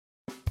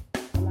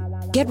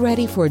Get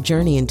ready for a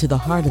journey into the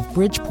heart of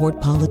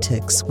Bridgeport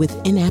politics with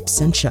In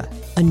Absentia,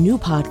 a new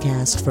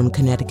podcast from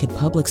Connecticut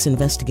Public's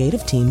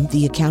investigative team,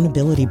 The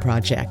Accountability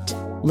Project.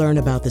 Learn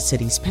about the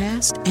city's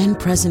past and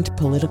present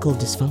political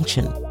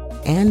dysfunction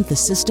and the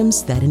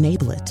systems that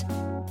enable it.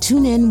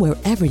 Tune in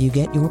wherever you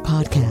get your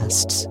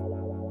podcasts.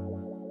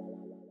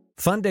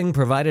 Funding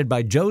provided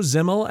by Joe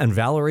Zimmel and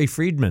Valerie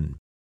Friedman.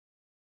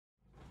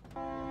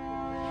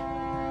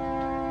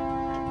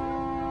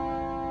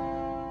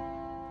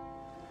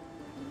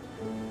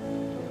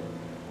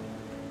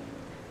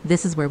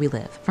 This is Where We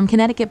Live, from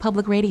Connecticut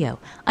Public Radio.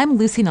 I'm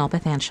Lucy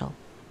Nalpathanchel.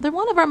 They're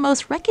one of our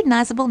most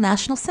recognizable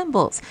national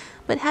symbols,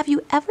 but have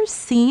you ever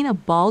seen a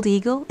bald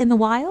eagle in the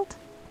wild?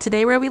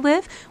 Today, Where We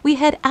Live, we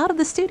head out of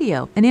the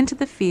studio and into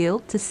the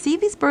field to see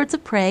these birds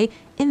of prey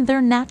in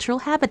their natural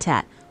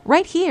habitat,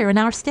 right here in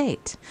our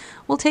state.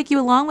 We'll take you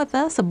along with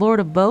us aboard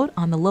a boat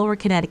on the lower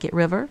Connecticut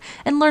River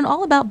and learn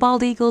all about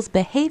bald eagles'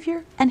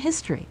 behavior and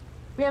history.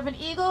 We have an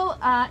eagle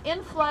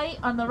in flight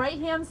on the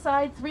right-hand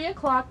side, 3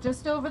 o'clock,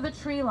 just over the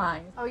tree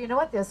line. Oh, you know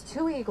what? There's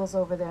 2 eagles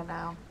over there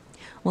now.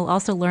 We'll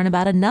also learn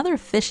about another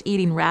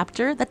fish-eating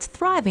raptor that's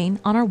thriving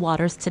on our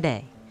waters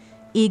today.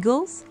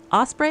 Eagles,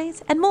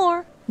 ospreys, and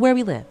more, Where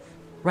We Live,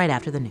 right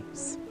after the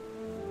news.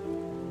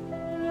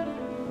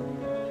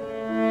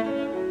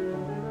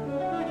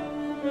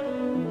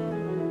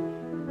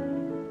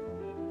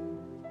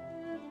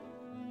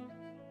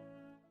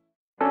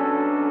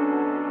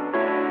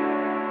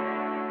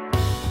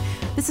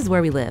 This is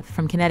Where We Live,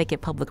 from Connecticut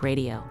Public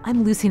Radio.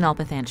 I'm Lucy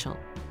Nalpathanchel.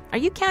 Are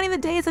you counting the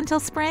days until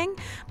spring?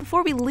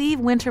 Before we leave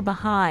winter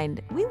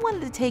behind, we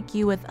wanted to take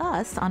you with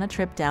us on a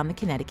trip down the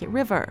Connecticut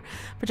River.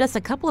 For just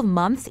a couple of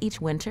months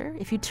each winter,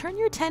 if you turn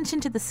your attention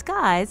to the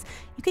skies,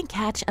 you can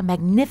catch a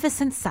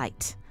magnificent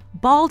sight.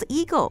 Bald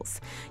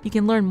eagles. You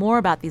can learn more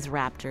about these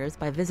raptors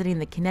by visiting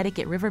the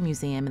Connecticut River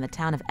Museum in the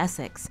town of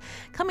Essex.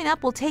 Coming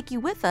up, we'll take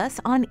you with us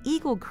on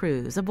Eagle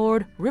Cruise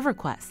aboard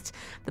RiverQuest.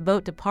 The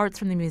boat departs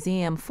from the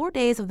museum 4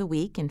 days of the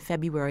week in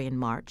February and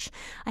March.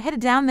 I headed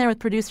down there with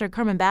producer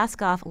Kerman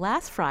Baskoff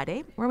last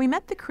Friday, where we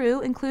met the crew,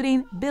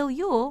 including Bill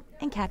Ewell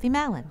and Kathy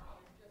Mallon.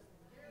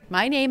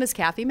 My name is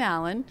Kathy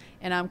Mallon,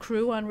 and I'm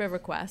crew on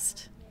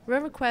RiverQuest.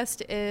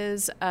 RiverQuest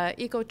is an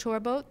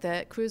eco-tour boat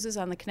that cruises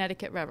on the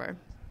Connecticut River.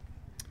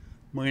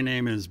 My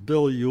name is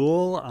Bill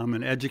Ewell. I'm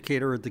an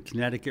educator at the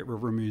Connecticut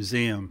River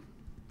Museum.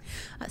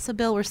 So,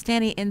 Bill, we're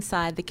standing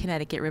inside the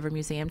Connecticut River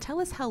Museum.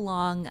 Tell us how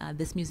long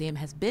this museum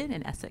has been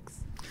in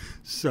Essex.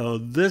 So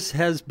this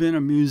has been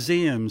a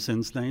museum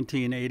since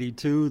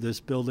 1982. This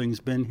building's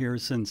been here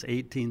since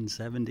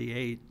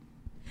 1878.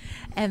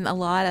 And a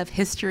lot of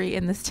history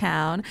in this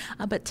town.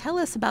 But tell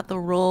us about the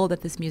role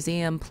that this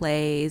museum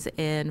plays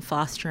in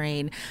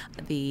fostering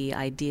the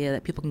idea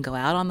that people can go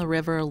out on the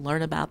river,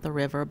 learn about the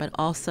river, but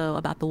also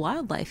about the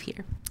wildlife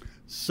here.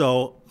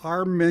 So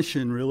our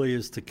mission really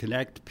is to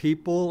connect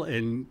people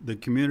in the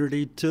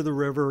community to the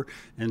river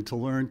and to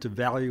learn to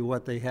value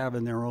what they have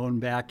in their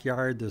own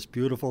backyard, this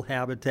beautiful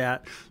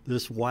habitat,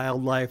 this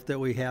wildlife that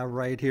we have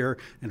right here,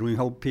 and we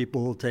hope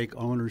people will take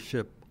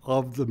ownership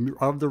of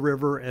the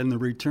river and the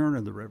return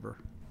of the river.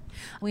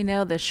 We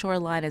know the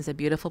shoreline is a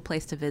beautiful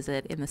place to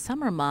visit in the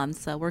summer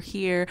months. We're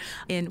here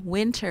in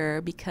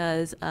winter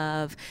because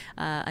of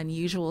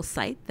unusual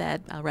sight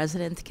that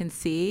residents can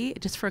see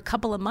just for a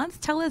couple of months.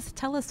 Tell us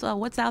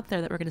what's out there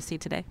that we're going to see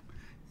today.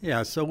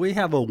 Yeah, so we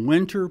have a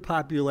winter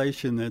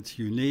population that's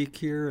unique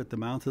here at the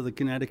mouth of the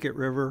Connecticut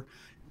River.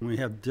 We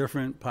have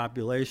different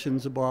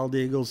populations of bald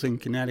eagles in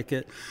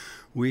Connecticut.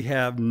 We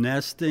have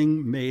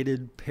nesting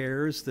mated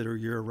pairs that are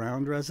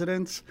year-round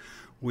residents.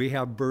 We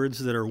have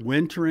birds that are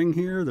wintering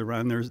here. They're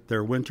on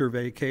their winter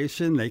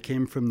vacation. They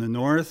came from the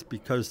north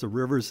because the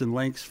rivers and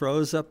lakes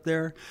froze up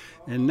there.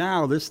 And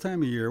now, this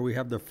time of year, we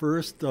have the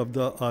first of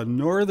the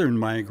northern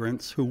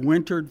migrants who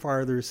wintered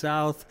farther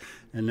south,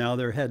 and now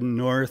they're heading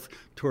north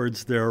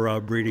towards their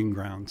breeding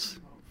grounds.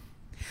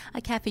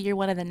 Kathy, you're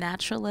one of the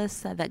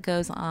naturalists that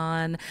goes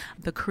on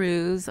the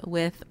cruise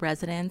with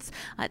residents.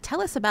 Tell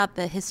us about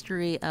the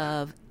history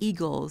of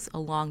eagles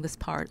along this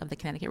part of the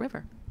Connecticut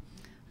River.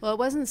 Well, it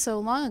wasn't so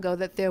long ago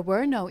that there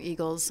were no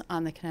eagles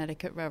on the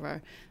Connecticut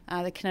River.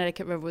 The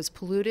Connecticut River was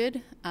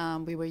polluted.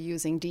 We were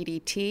using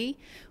DDT,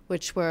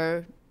 which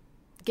were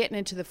getting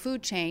into the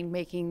food chain,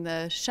 making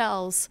the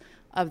shells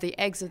of the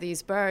eggs of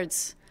these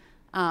birds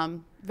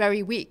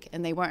very weak,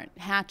 and they weren't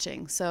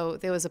hatching. So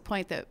there was a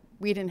point that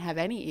we didn't have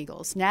any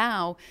eagles.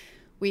 Now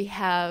we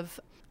have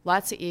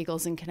lots of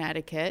eagles in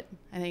Connecticut.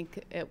 I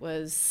think it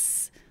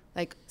was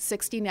like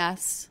 60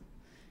 nests,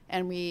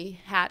 and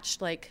we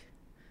hatched like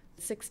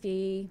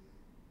 63,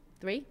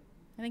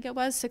 I think it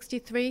was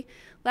 63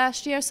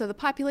 last year. So the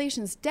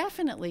population's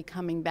definitely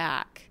coming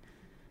back.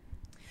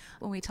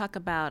 When we talk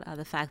about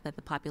the fact that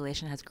the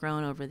population has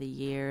grown over the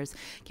years,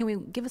 can we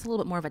give us a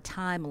little bit more of a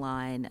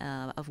timeline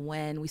of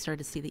when we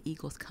started to see the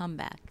eagles come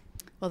back?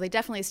 Well, they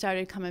definitely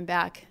started coming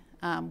back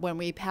when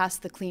we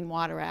passed the Clean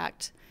Water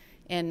Act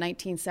in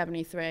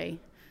 1973.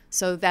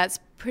 So that's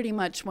pretty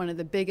much one of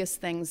the biggest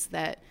things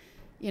that,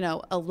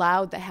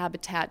 allowed the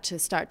habitat to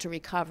start to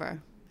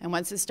recover. And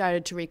once it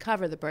started to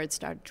recover, the birds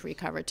started to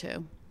recover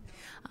too.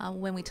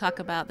 When we talk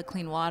about the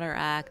Clean Water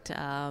Act,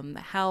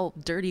 how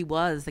dirty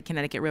was the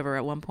Connecticut River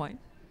at one point?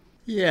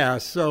 Yeah,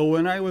 so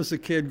when I was a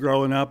kid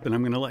growing up, and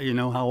I'm going to let you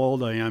know how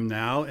old I am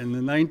now, in the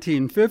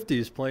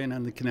 1950s, playing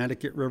on the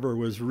Connecticut River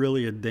was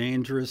really a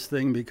dangerous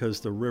thing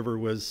because the river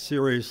was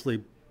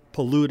seriously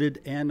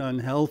polluted and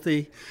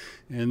unhealthy.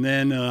 And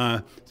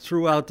then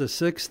throughout the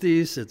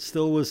 60s, it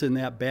still was in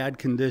that bad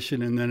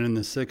condition. And then in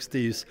the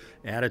 60s,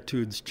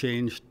 attitudes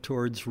changed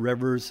towards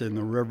rivers and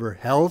the river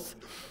health.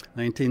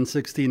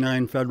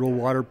 1969 Federal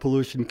Water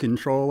Pollution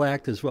Control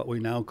Act is what we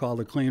now call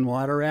the Clean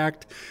Water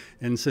Act.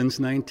 And since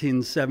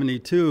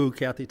 1972,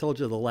 Kathy told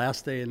you the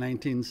last day in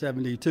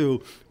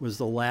 1972 was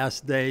the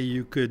last day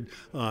you could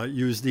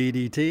use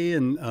DDT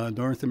in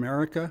North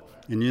America,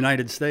 in the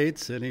United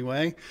States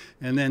anyway.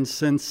 And then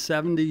since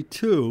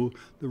 72,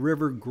 the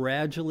river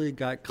gradually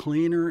got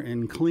cleaner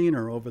and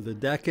cleaner over the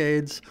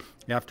decades.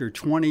 After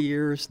 20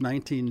 years,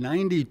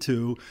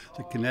 1992,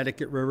 the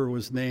Connecticut River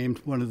was named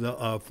one of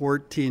the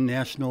 14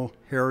 National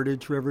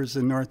Heritage Rivers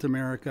in North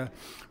America,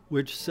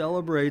 which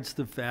celebrates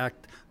the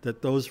fact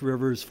that those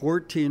rivers,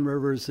 14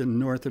 rivers in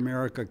North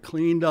America,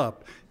 cleaned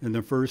up in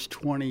the first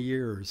 20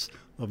 years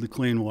of the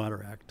Clean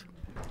Water Act.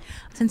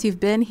 Since you've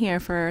been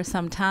here for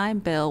some time,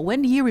 Bill,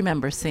 when do you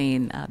remember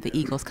seeing the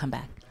eagles come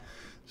back?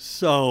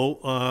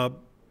 So,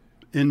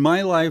 in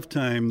my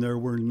lifetime, there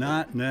were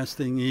not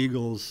nesting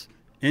eagles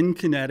in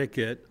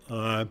Connecticut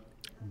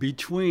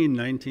between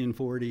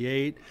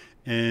 1948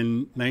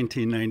 and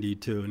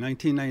 1992. In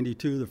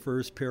 1992, the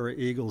first pair of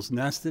eagles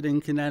nested in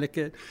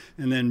Connecticut,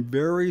 and then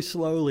very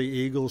slowly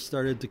eagles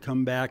started to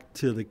come back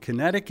to the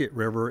Connecticut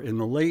River in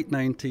the late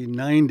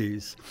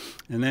 1990s.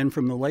 And then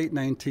from the late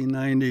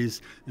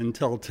 1990s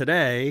until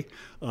today,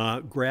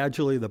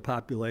 gradually the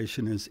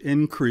population has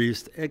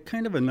increased at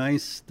kind of a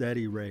nice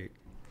steady rate.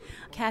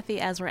 Kathy,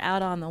 as we're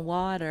out on the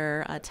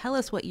water, tell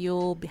us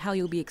how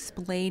you'll be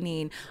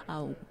explaining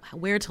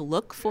where to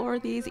look for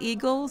these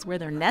eagles, where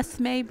their nests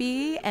may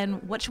be,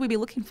 and what should we be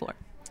looking for?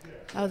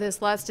 Oh,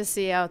 there's lots to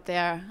see out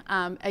there.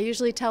 I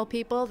usually tell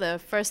people the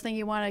first thing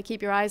you want to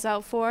keep your eyes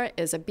out for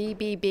is a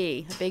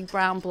BBB, a big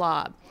brown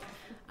blob.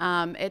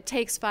 It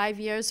takes 5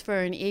 years for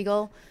an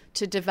eagle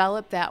to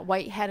develop that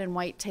white head and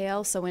white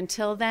tail. So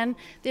until then,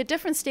 there are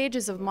different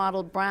stages of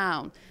mottled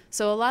brown.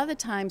 So a lot of the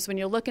times when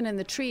you're looking in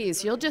the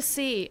trees, you'll just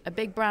see a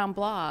big brown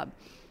blob.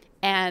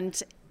 And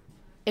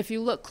if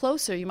you look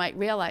closer, you might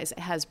realize it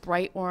has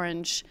bright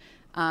orange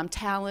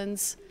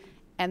talons,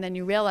 and then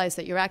you realize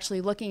that you're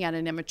actually looking at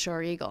an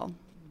immature eagle.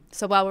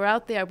 So while we're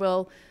out there,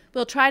 we'll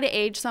try to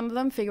age some of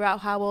them, figure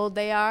out how old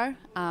they are.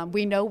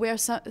 We know where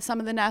some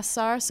of the nests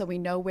are, so we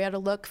know where to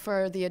look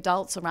for the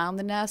adults around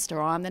the nest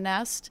or on the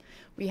nest.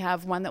 We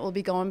have one that will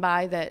be going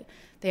by that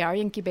they are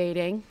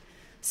incubating,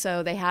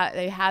 so they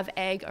have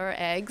egg or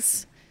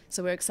eggs.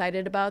 So we're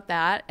excited about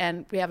that.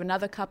 And we have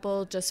another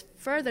couple just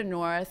further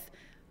north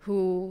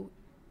who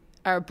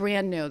are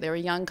brand new. They're a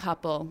young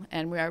couple,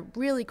 and we are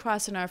really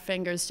crossing our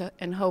fingers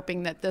and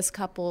hoping that this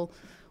couple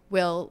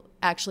will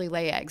actually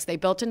lay eggs. They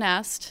built a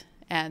nest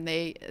and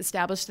they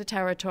established the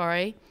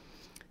territory.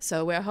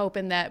 So we're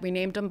hoping that, we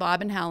named them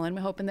Bob and Helen,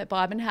 we're hoping that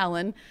Bob and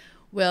Helen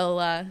will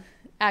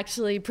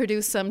actually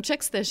produce some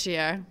chicks this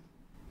year.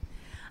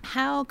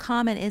 How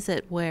common is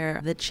it where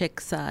the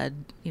chicks,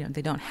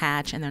 they don't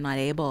hatch and they're not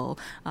able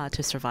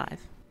to survive?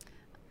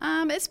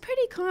 It's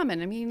pretty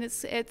common. I mean,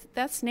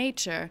 that's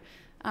nature.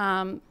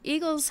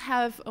 Eagles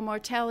have a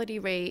mortality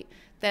rate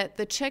that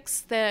the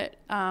chicks that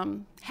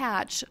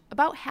hatch,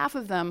 about half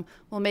of them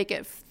will make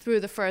it through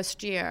the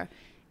first year.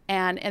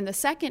 And in the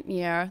second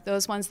year,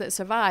 those ones that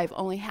survive,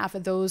 only half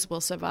of those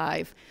will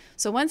survive.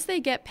 So once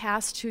they get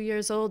past 2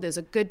 years old, there's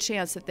a good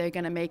chance that they're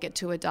going to make it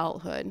to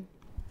adulthood.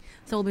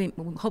 So we'll be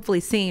hopefully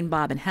seeing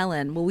Bob and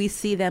Helen. Will we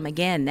see them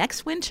again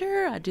next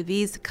winter? Do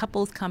these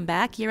couples come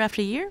back year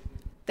after year?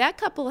 That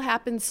couple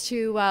happens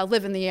to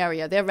live in the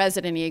area. They're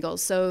resident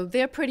eagles, so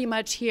they're pretty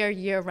much here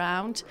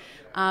year-round.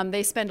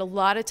 They spend a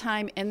lot of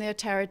time in their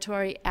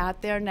territory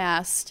at their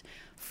nest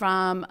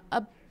from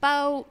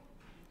about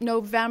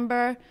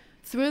November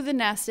through the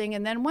nesting,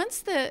 and then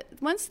once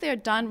they're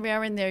done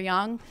rearing their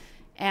young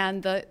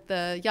and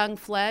the young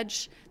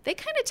fledge, they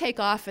kind of take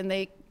off and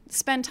they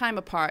spend time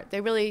apart. They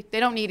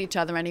don't need each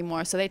other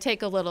anymore, so they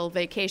take a little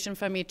vacation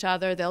from each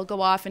other. They'll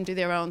go off and do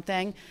their own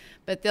thing,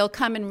 but they'll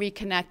come and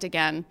reconnect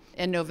again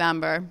in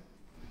November.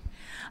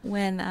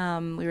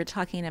 When we were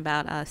talking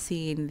about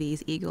seeing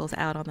these eagles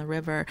out on the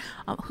river,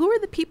 who are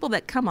the people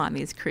that come on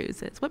these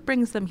cruises? What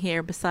brings them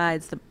here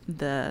besides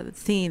the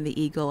seeing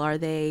the eagle? Are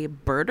they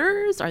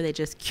birders? Are they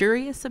just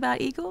curious about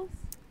eagles?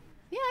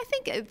 Yeah, I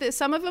think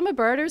some of them are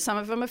birders, some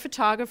of them are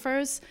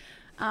photographers.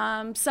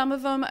 Some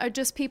of them are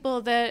just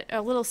people that are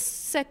a little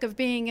sick of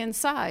being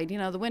inside. You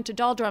know, the winter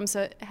doldrums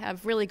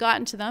have really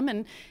gotten to them,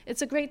 and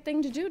it's a great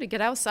thing to do, to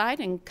get outside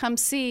and come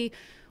see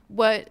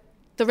what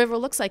the river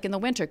looks like in the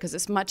winter, because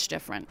it's much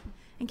different.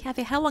 And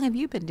Kathy, how long have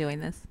you been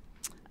doing this?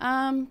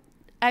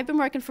 I've been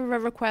working for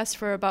RiverQuest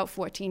for about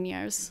 14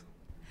 years.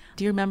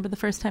 Do you remember the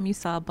first time you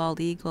saw a bald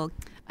eagle?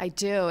 I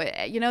do.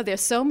 They're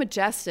so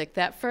majestic.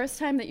 That first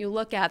time that you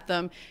look at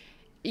them,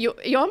 you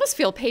almost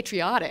feel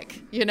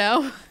patriotic,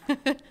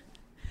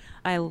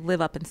 I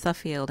live up in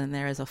Suffield, and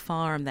there is a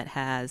farm that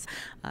has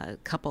a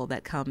couple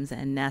that comes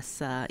and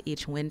nests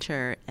each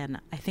winter. And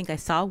I think I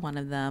saw one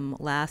of them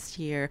last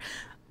year,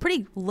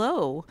 pretty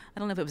low. I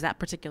don't know if it was that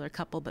particular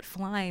couple, but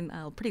flying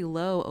pretty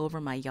low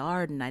over my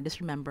yard. And I just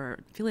remember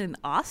feeling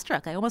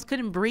awestruck. I almost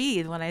couldn't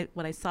breathe when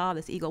I saw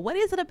this eagle. What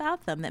is it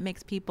about them that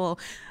makes people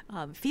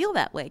feel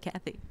that way,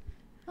 Kathy?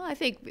 Well, I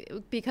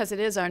think because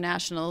it is our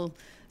national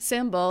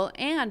symbol,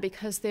 and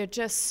because they're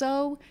just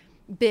so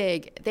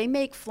big. They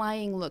make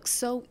flying look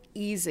so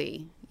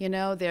easy.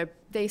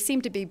 They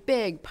seem to be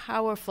big,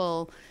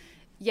 powerful,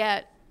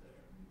 yet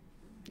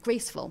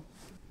graceful.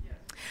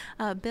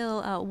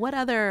 Bill, what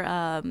other,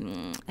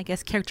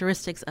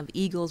 characteristics of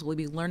eagles will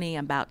we be learning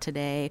about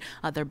today,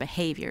 their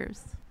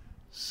behaviors?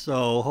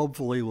 So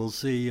hopefully we'll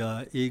see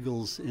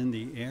eagles in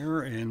the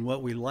air, and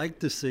what we like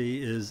to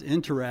see is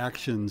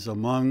interactions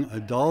among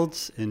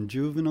adults and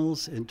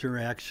juveniles,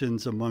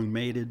 interactions among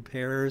mated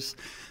pairs.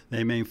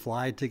 They may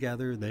fly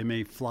together, they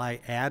may fly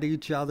at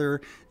each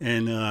other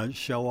and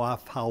show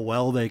off how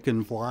well they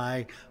can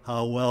fly,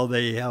 how well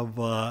they have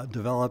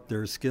developed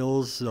their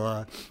skills,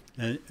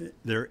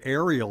 their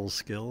aerial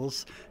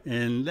skills,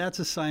 and that's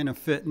a sign of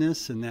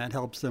fitness, and that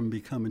helps them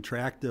become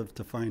attractive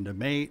to find a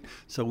mate.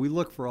 So we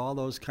look for all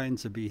those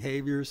kinds of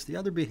behaviors. The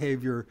other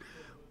behavior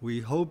we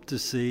hope to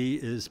see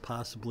is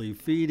possibly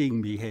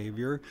feeding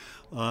behavior.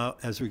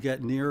 As we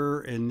get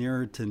nearer and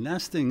nearer to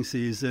nesting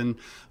season,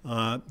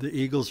 the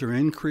eagles are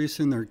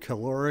increasing their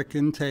caloric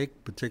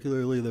intake,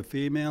 particularly the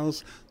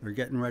females. They're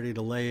getting ready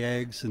to lay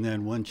eggs, and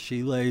then once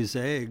she lays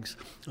eggs,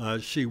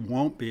 she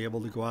won't be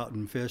able to go out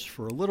and fish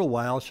for a little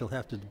while. She'll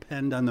have to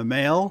depend on the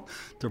male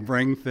to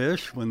bring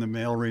fish when the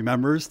male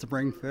remembers to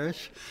bring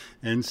fish.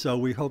 And so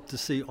we hope to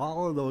see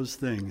all of those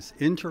things: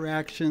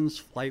 interactions,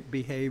 flight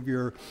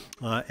behavior,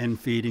 and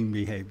feeding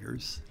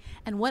behaviors.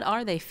 And what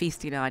are they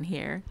feasting on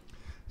here?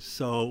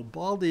 So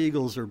bald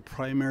eagles are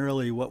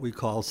primarily what we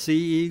call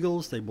sea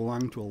eagles. They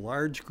belong to a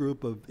large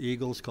group of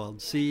eagles called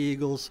sea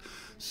eagles.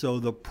 So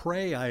the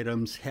prey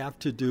items have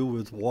to do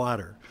with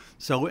water.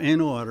 So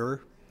in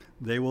order,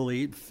 they will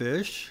eat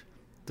fish,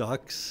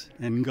 ducks,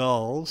 and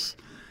gulls.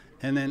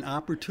 And then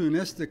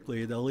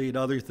opportunistically, they'll eat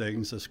other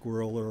things, a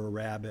squirrel or a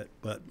rabbit.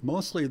 But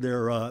mostly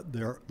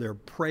their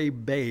prey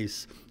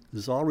base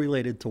is all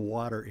related to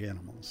water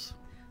animals.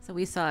 So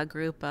we saw a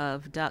group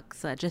of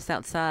ducks just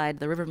outside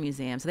the River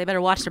Museum, so they better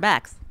watch their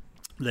backs.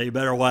 They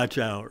better watch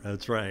out,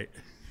 that's right.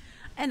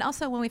 And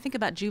also, when we think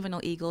about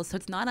juvenile eagles, so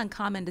it's not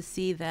uncommon to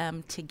see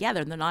them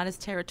together. They're not as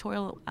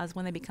territorial as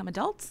when they become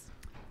adults?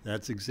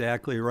 That's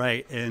exactly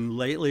right. And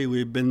lately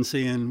we've been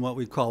seeing what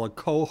we call a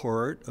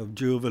cohort of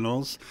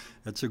juveniles.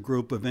 It's a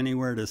group of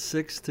anywhere to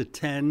 6 to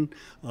 10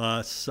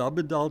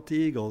 subadult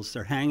eagles.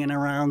 They're hanging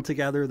around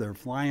together, they're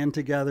flying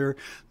together,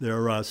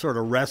 they're sort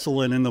of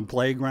wrestling in the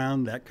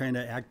playground, that kind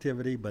of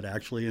activity, but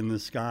actually in the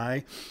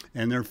sky,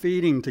 and they're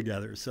feeding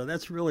together. So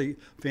that's really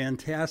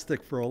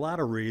fantastic for a lot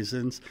of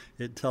reasons.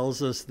 It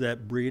tells us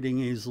that breeding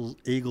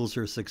eagles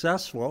are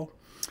successful,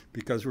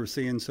 because we're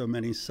seeing so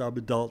many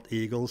subadult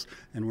eagles,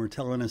 and we're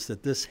telling us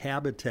that this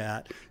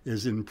habitat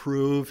is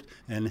improved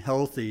and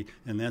healthy,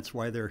 and that's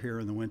why they're here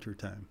in the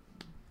wintertime.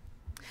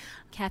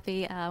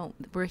 Kathy,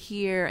 we're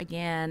here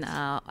again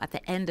at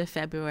the end of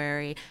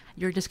February.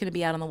 You're just going to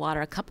be out on the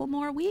water a couple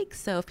more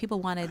weeks, so if people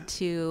wanted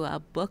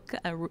to book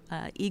a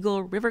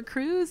Eagle River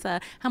cruise,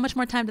 how much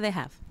more time do they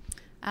have?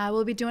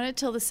 We'll be doing it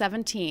till the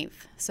 17th.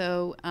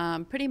 So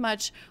pretty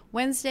much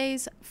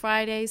Wednesdays,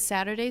 Fridays,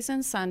 Saturdays,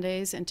 and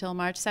Sundays until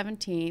March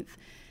 17th.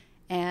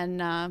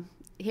 And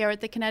here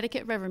at the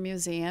Connecticut River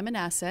Museum in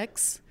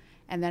Essex.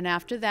 And then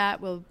after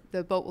that,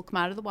 the boat will come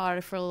out of the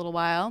water for a little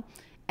while.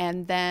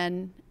 And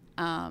then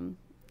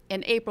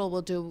in April,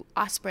 we'll do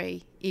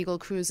Osprey Eagle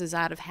cruises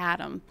out of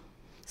Haddam.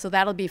 So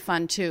that'll be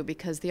fun, too,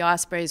 because the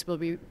Ospreys will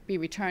be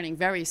returning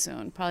very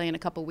soon, probably in a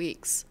couple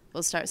weeks.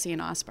 We'll start seeing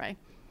Osprey.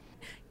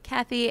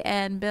 Kathy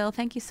and Bill,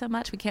 thank you so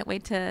much. We can't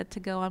wait to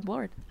go on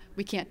board.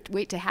 We can't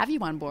wait to have you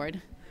on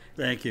board.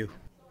 Thank you.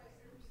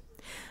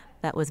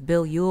 That was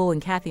Bill Ewell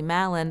and Kathy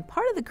Mallon,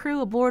 part of the crew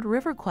aboard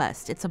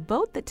RiverQuest. It's a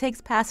boat that takes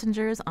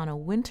passengers on a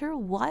winter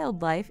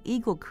wildlife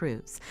eagle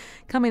cruise.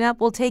 Coming up,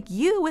 we'll take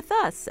you with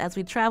us as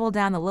we travel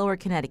down the lower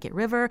Connecticut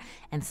River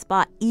and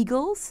spot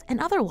eagles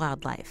and other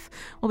wildlife.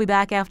 We'll be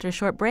back after a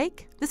short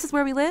break. This is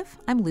Where We Live.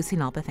 I'm Lucy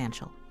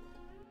Nalpathanchel.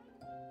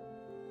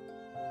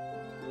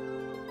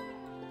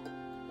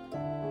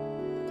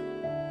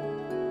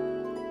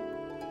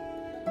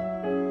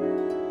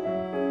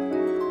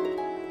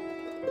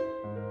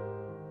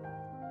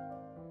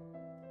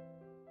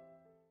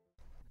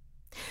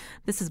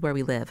 This is Where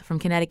We Live from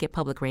Connecticut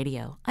Public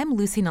Radio. I'm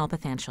Lucy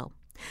Nalpathanchel.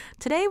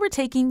 Today we're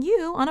taking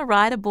you on a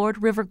ride aboard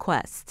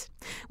RiverQuest.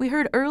 We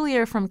heard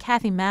earlier from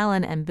Kathy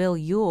Mallon and Bill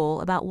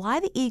Ewell about why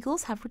the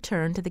eagles have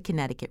returned to the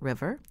Connecticut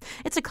River.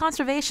 It's a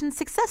conservation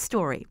success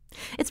story.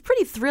 It's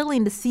pretty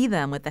thrilling to see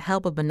them with the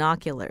help of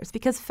binoculars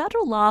because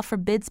federal law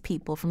forbids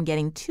people from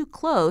getting too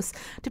close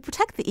to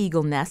protect the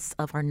eagle nests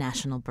of our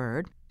national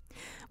bird.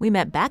 We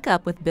met back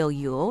up with Bill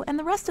Ewell and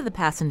the rest of the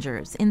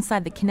passengers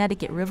inside the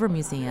Connecticut River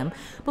Museum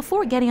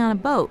before getting on a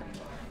boat.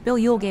 Bill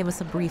Ewell gave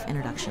us a brief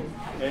introduction.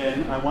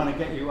 And I want to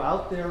get you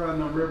out there on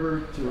the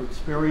river to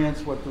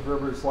experience what the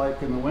river's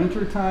like in the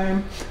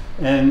wintertime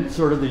and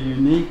sort of the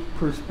unique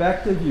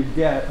perspective you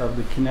get of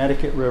the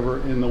Connecticut River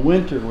in the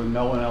winter when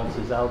no one else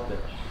is out there.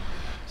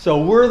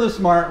 So we're the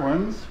smart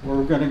ones.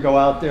 We're going to go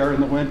out there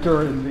in the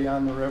winter and be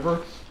on the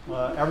river.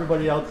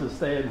 Everybody else is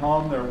staying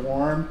home, they're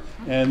warm,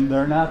 and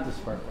they're not the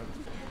smart ones.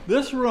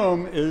 This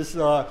room is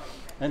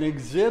an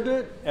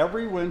exhibit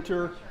every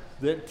winter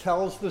that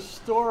tells the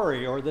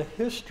story or the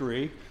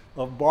history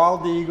of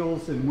bald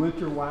eagles and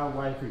winter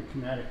wildlife in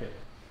Connecticut.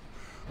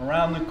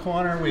 Around the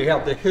corner we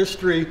have the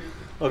history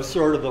of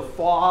sort of the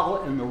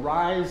fall and the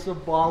rise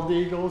of bald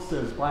eagles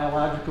as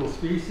biological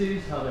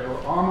species, how they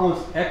were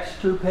almost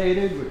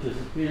extirpated, which is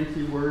a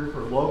fancy word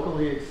for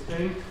locally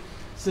extinct.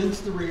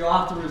 Since the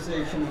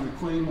reauthorization of the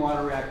Clean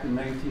Water Act in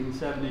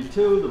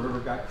 1972, the river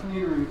got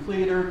cleaner and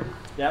cleaner.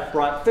 That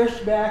brought fish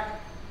back,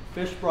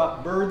 fish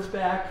brought birds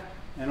back,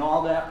 and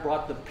all that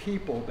brought the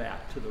people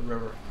back to the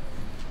river.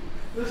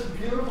 This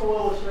beautiful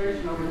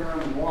illustration over here on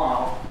the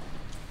wall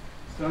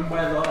is done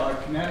by the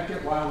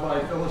Connecticut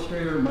wildlife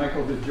illustrator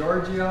Michael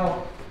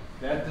DiGiorgio.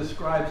 That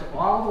describes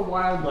all the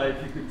wildlife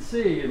you could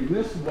see in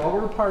this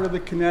lower part of the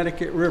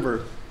Connecticut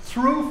River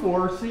through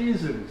 4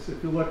 seasons.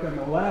 If you look on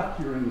the left,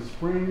 you're in the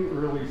spring,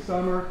 early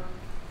summer,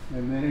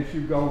 and then as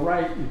you go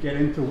right, you get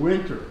into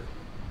winter.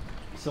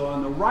 So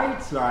on the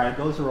right side,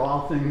 those are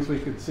all things we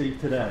could see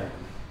today.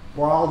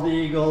 Bald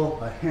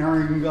eagle, a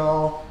herring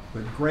gull,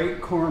 the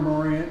great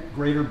cormorant,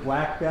 greater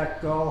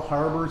blackback gull,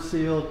 harbor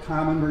seal,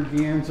 common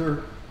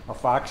merganser, a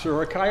fox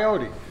or a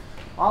coyote.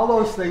 All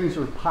those things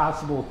are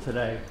possible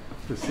today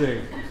to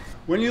see.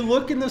 When you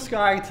look in the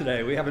sky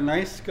today, we have a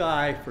nice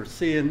sky for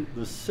seeing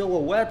the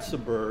silhouettes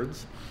of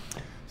birds.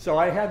 So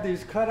I had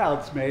these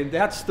cutouts made.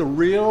 That's the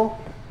real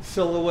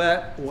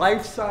silhouette,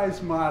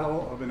 life-size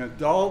model of an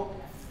adult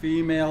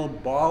female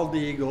bald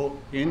eagle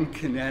in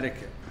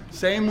Connecticut.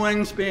 Same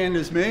wingspan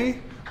as me,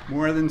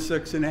 more than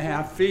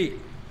 6.5 feet.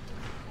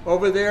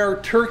 Over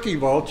there, turkey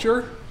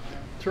vulture.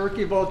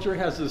 Turkey vulture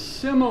has a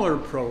similar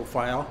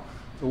profile.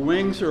 The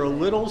wings are a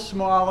little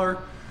smaller.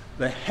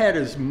 The head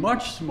is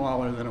much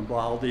smaller than a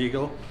bald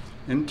eagle.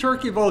 And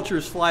turkey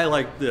vultures fly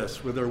like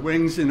this, with their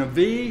wings in a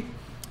V,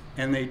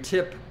 and they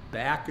tip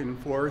back and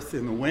forth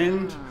in the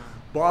wind.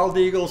 Bald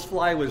eagles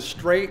fly with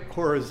straight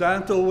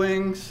horizontal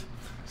wings.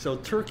 So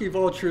turkey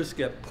vultures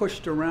get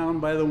pushed around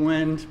by the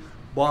wind.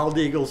 Bald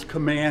eagles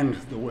command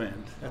the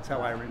wind. That's how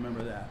I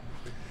remember that.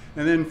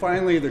 And then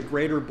finally, the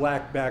greater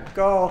blackback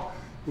gull,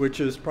 which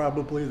is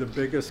probably the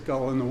biggest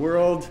gull in the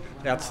world.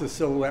 That's the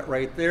silhouette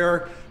right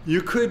there.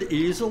 You could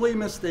easily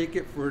mistake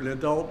it for an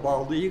adult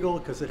bald eagle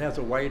because it has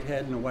a white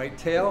head and a white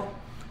tail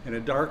and a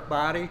dark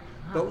body.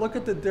 But look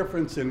at the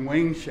difference in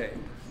wing shape.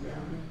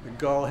 The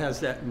gull has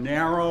that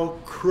narrow,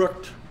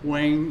 crooked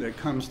wing that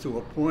comes to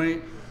a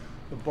point.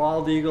 The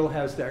bald eagle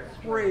has that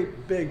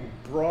great, big,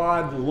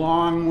 broad,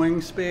 long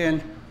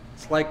wingspan.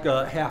 It's like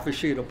half a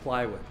sheet of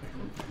plywood.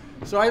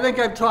 So I think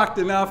I've talked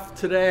enough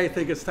today. I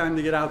think it's time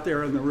to get out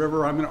there in the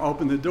river. I'm going to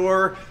open the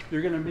door.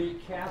 You're going to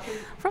meet Kathy.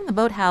 From the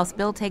boathouse,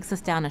 Bill takes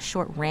us down a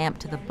short ramp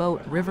to the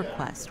boat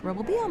RiverQuest, where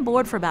we'll be on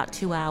board for about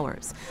 2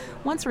 hours.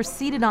 Once we're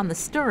seated on the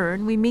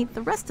stern, we meet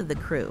the rest of the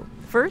crew.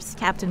 First,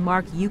 Captain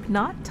Mark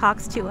Yuknot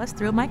talks to us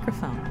through a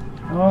microphone.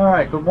 All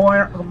right, good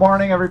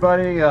morning,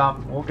 everybody.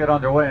 We'll get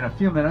underway in a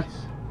few minutes.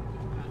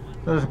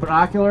 There's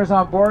binoculars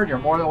on board. You're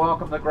more than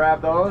welcome to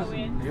grab those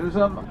and use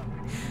them.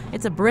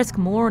 It's a brisk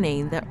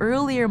morning. The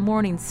earlier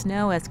morning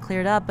snow has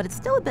cleared up, but it's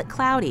still a bit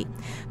cloudy.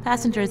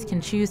 Passengers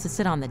can choose to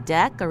sit on the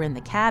deck or in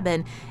the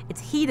cabin. It's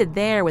heated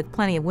there with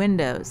plenty of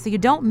windows, so you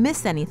don't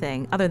miss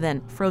anything other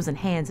than frozen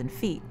hands and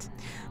feet.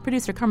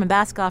 Producer Carmen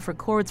Baskoff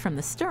records from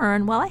the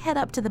stern while I head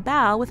up to the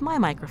bow with my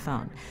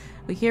microphone.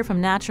 We hear from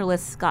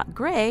naturalist Scott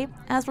Gray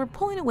as we're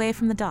pulling away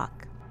from the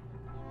dock.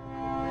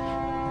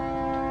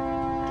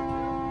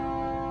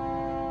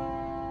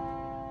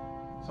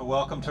 So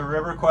welcome to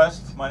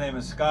RiverQuest. My name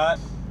is Scott,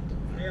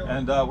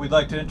 and we'd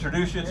like to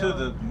introduce you to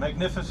the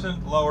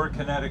magnificent Lower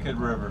Connecticut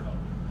River.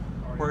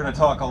 We're going to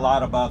talk a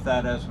lot about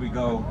that as we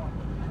go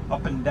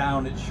up and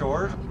down its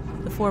shore.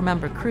 The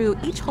 4-member crew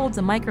each holds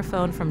a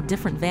microphone from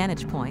different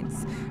vantage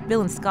points.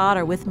 Bill and Scott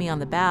are with me on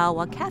the bow,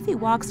 while Kathy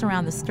walks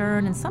around the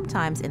stern and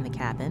sometimes in the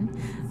cabin.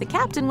 The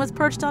captain was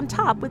perched on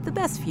top with the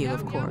best view,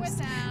 of course.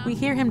 We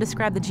hear him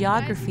describe the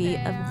geography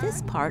of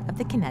this part of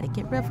the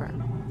Connecticut River.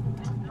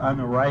 On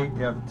the right,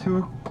 you have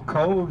 2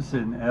 coves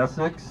in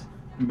Essex,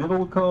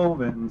 Middle Cove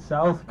and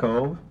South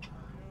Cove.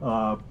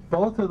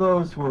 Both of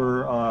those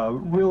were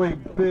really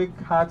big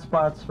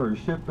hotspots for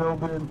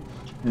shipbuilding.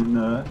 in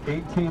the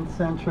 18th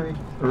century,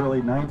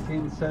 early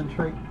 19th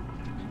century.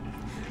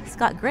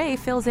 Scott Gray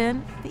fills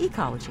in the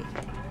ecology.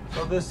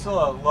 So this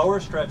lower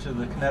stretch of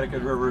the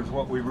Connecticut River is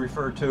what we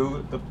refer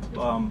to,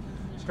 the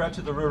stretch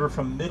of the river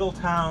from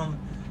Middletown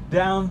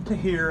down to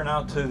here and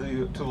out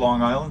to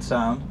Long Island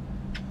Sound.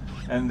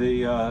 And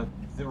the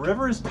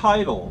river is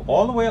tidal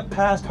all the way up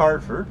past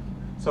Hartford,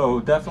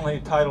 so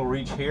definitely tidal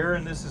reach here,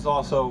 and this is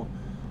also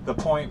the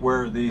point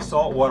where the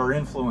saltwater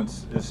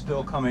influence is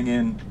still coming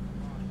in,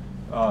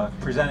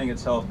 presenting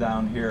itself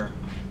down here.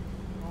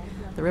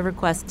 The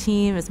RiverQuest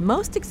team is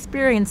most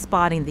experienced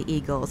spotting the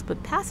eagles,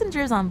 but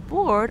passengers on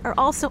board are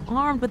also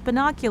armed with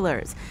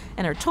binoculars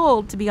and are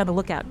told to be on the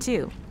lookout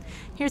too.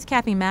 Here's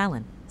Kathy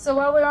Mallon. So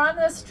while we're on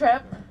this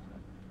trip,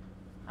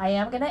 I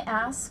am going to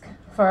ask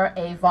for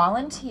a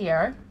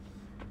volunteer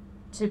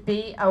to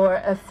be our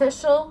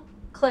official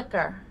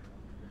clicker.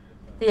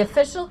 The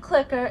official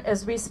clicker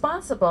is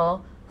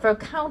responsible for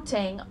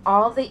counting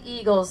all the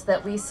eagles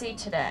that we see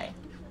today.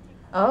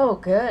 Oh,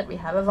 good, we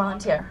have a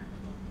volunteer.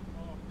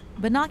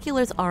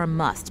 Binoculars are a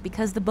must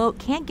because the boat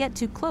can't get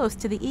too close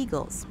to the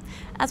eagles.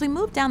 As we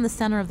move down the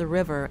center of the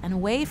river and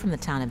away from the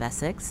town of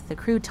Essex, the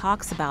crew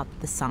talks about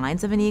the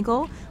signs of an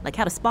eagle, like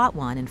how to spot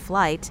one in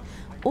flight,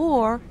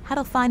 or how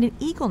to find an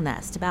eagle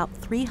nest about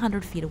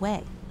 300 feet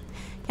away.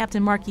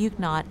 Captain Mark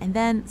Euchnot and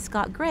then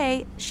Scott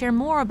Gray share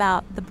more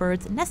about the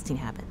bird's nesting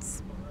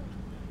habits.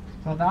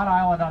 So Knot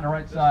Island on the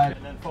right side,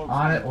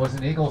 on it was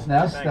an eagle's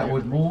nest that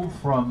would move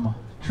from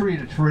tree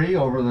to tree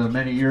over the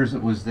many years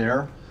it was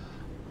there.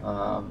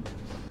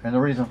 And the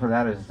reason for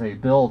that is they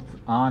build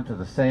onto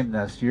the same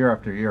nest year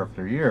after year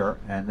after year,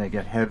 and they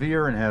get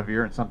heavier and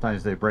heavier, and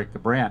sometimes they break the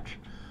branch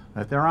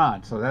that they're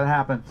on. So that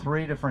happened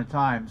 3 different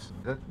times.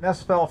 The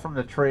nest fell from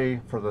the tree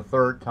for the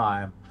 3rd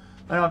time,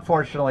 and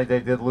unfortunately they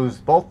did lose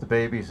both the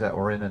babies that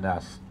were in the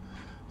nest.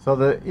 So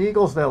the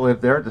eagles that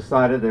lived there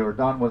decided they were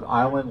done with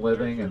island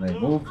living, and they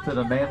moved to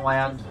the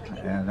mainland,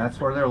 and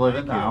that's where they're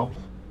living now.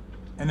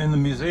 And in the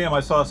museum, I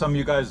saw some of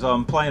you guys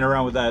playing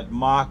around with that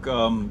mock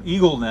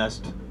eagle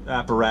nest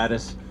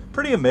apparatus.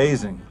 Pretty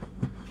amazing.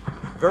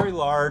 Very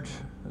large.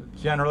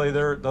 Generally,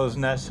 those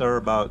nests are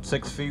about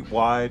 6 feet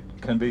wide,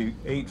 can be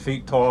 8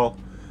 feet tall.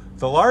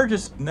 The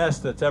largest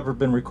nest that's ever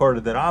been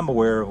recorded that I'm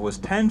aware of was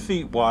 10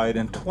 feet wide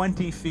and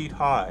 20 feet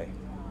high.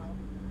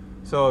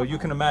 So you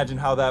can imagine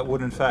how that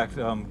would, in fact,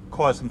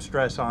 cause some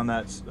stress on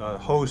that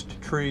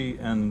host tree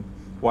and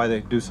why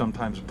they do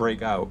sometimes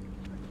break out.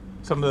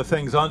 Some of the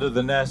things under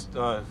the nest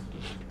that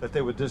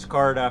they would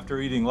discard after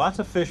eating lots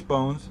of fish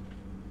bones,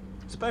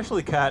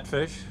 especially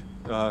catfish,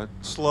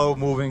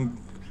 slow-moving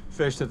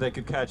fish that they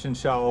could catch in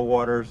shallow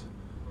waters,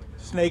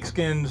 snake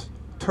skins,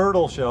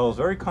 turtle shells,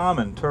 very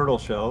common turtle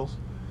shells,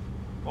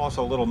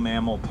 also little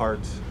mammal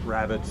parts,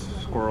 rabbits,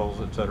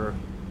 squirrels, etc.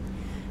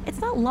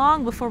 It's not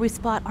long before we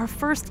spot our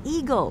first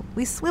eagle.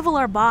 We swivel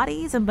our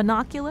bodies and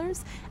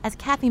binoculars as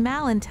Kathy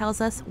Mallon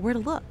tells us where to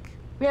look.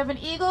 We have an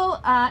eagle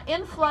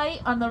in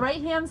flight on the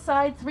right-hand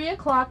side, 3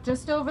 o'clock,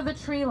 just over the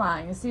tree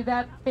line. You see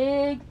that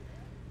big,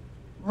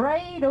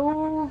 right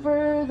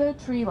over the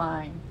tree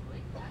line.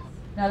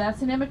 Now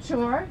that's an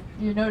immature.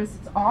 You notice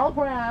it's all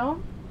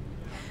brown.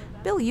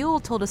 Bill Ewell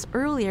told us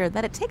earlier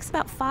that it takes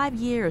about 5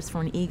 years for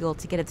an eagle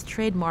to get its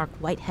trademark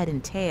white head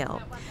and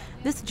tail.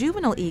 This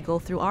juvenile eagle,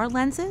 through our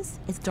lenses,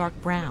 is dark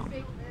brown.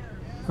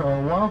 So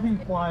while he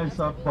flies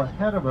up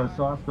ahead of us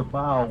off the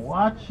bow,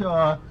 watch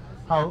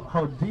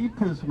how deep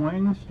his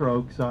wing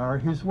strokes are.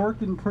 He's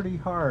working pretty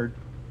hard.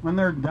 When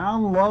they're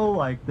down low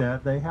like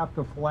that, they have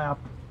to flap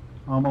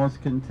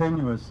almost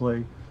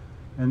continuously,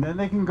 and then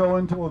they can go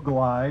into a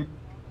glide.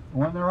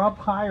 When they're up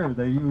higher,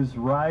 they use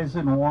rise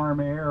and warm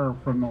air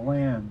from the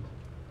land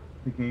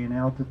to gain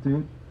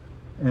altitude.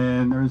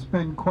 And there's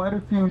been quite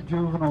a few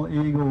juvenile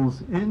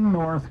eagles in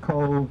North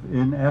Cove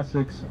in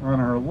Essex on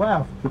our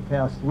left the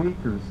past week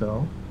or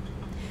so.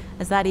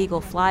 As that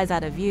eagle flies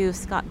out of view,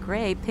 Scott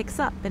Gray picks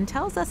up and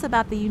tells us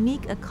about the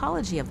unique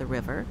ecology of the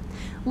river.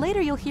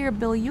 Later you'll hear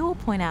Bill Ewell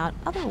point out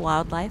other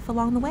wildlife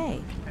along the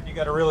way. And you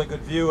got a really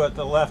good view at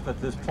the left at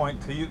this point.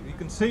 You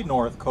can see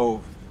North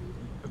Cove.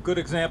 A good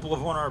example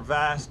of one of our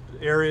vast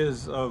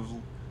areas of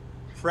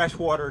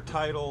freshwater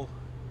tidal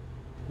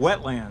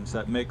wetlands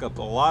that make up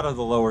a lot of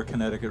the lower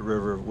Connecticut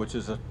River, which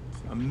is an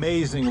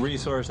amazing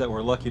resource that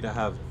we're lucky to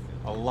have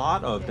a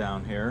lot of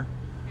down here.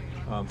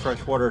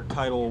 Freshwater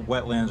tidal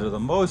wetlands are the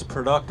most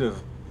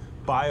productive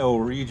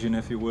bioregion,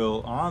 if you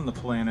will, on the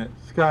planet.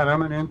 Scott, I'm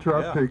going to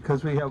interrupt you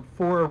because we have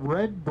 4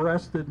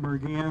 red-breasted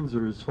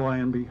mergansers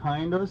flying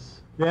behind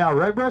us. Yeah,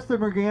 red-breasted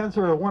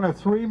merganser are one of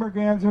 3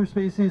 merganser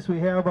species we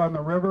have on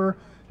the river,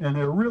 and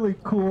they're really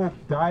cool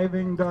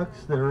diving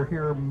ducks that are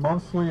here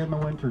mostly in the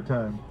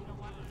wintertime.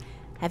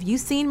 Have you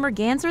seen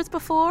mergansers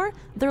before?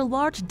 They're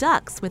large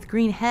ducks with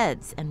green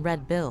heads and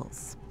red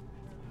bills.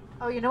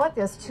 Oh, you know what?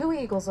 There's 2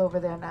 eagles over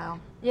there now.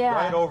 Yeah.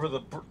 Right over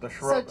the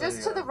shrub. So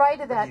just to the right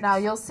of that now,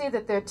 you'll see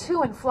that there are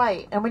 2 in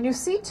flight. And when you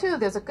see 2,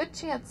 there's a good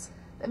chance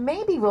that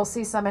maybe we'll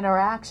see some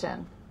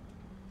interaction.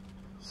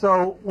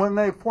 So when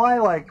they fly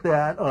like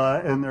that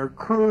and they're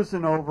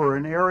cruising over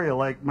an area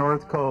like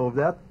North Cove,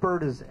 that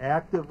bird is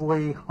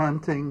actively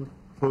hunting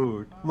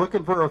food.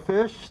 Looking for a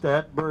fish,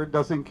 that bird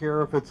doesn't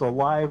care if it's a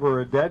live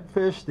or a dead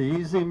fish. The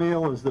easy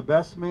meal is the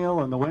best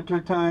meal in the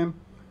wintertime.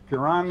 If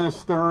you're on this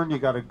stern, you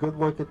got a good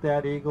look at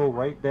that eagle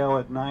right now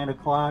at 9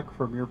 o'clock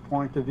from your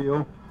point of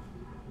view.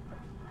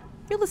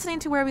 You're listening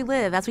to Where We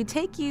Live as we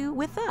take you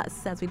with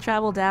us as we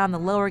travel down the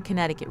lower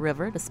Connecticut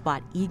River to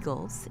spot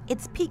eagles.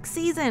 It's peak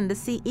season to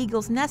see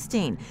eagles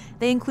nesting.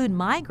 They include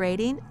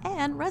migrating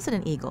and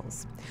resident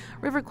eagles.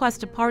 RiverQuest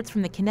departs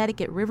from the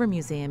Connecticut River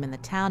Museum in the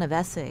town of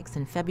Essex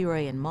in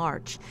February and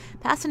March.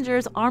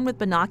 Passengers armed with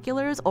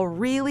binoculars or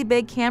really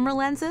big camera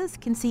lenses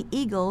can see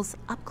eagles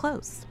up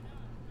close.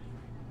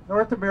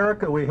 North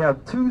America, we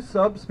have two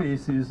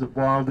subspecies of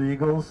bald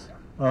eagles.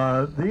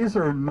 These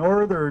are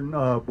northern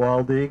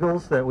bald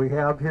eagles that we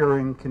have here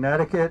in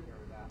Connecticut.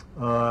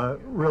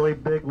 Really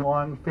big,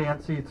 long,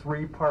 fancy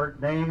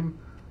three-part name.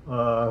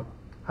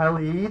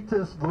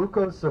 Hylaeetus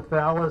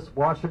leucocephalus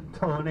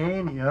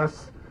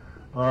washingtonianus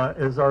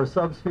is our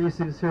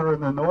subspecies here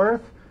in the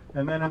north.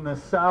 And then in the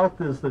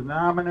south is the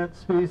nominate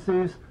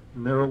species,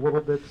 and they're a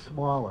little bit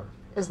smaller.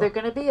 Is there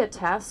going to be a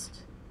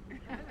test?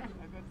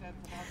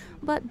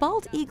 But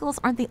bald eagles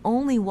aren't the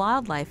only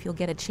wildlife you'll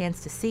get a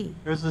chance to see.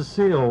 There's a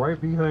seal right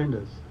behind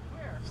us.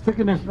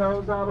 Sticking his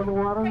nose out of the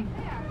water.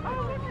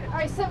 All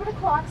right, 7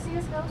 o'clock. See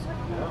his nose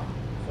right here.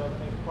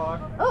 7, 8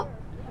 o'clock. Oh.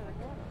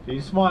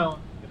 He's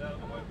smiling. Get out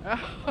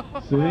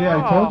of the way. See,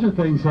 I told you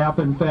things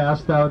happen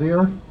fast out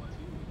here.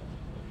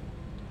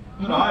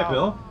 Hi,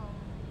 Bill.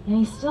 And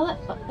he's still at.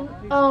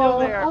 Still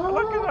there.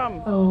 Look at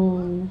him.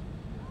 Oh.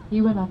 He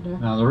went under.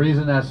 Now the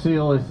reason that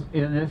seal is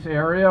in this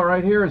area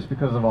right here is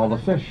because of all the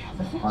fish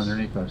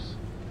underneath us.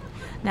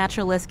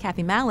 Naturalist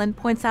Kathy Mallon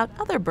points out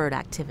other bird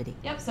activity.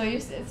 Yep, so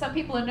some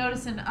people are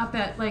noticing up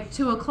at like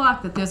 2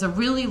 o'clock that there's a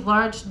really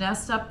large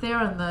nest up there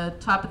on the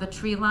top of the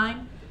tree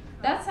line.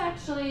 That's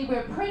actually,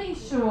 we're pretty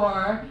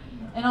sure,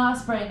 an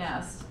osprey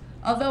nest.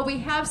 Although we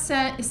have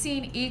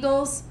seen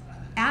eagles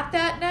at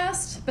that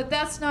nest, but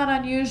that's not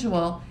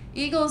unusual.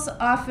 Eagles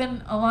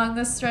often along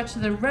this stretch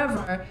of the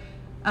river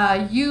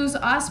use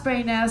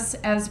osprey nests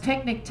as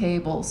picnic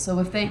tables. So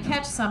if they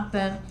catch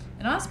something,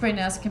 an osprey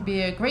nest can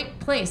be a great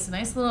place, a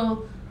nice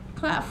little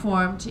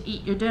platform to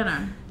eat your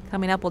dinner.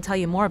 Coming up, we'll tell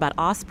you more about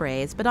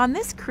ospreys, but on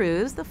this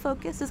cruise, the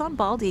focus is on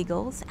bald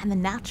eagles and the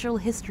natural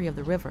history of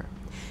the river.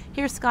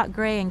 Here's Scott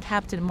Gray and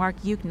Captain Mark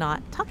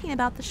Euchnot talking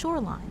about the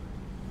shoreline.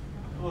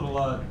 A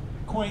little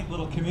quaint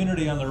little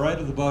community on the right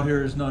of the boat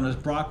here is known as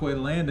Brockway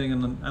Landing,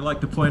 and I'd like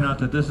to point out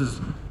that this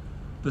is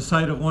the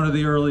site of one of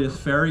the earliest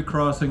ferry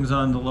crossings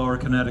on the lower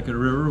Connecticut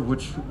River,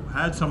 which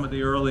had some of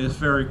the earliest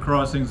ferry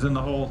crossings in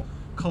the whole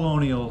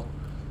colonial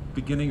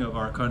beginning of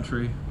our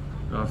country.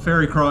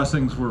 Ferry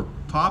crossings were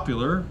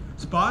popular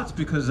spots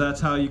because that's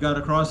how you got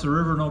across the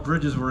river. No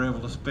bridges were able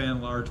to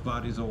span large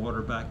bodies of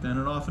water back then,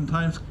 and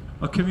oftentimes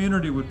a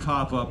community would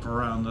pop up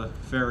around the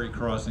ferry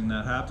crossing.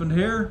 That happened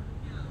here.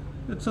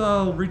 It's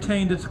all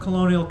retained its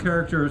colonial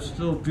character. It's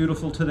still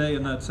beautiful today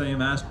in that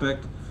same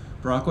aspect.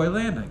 Brockway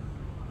Landing.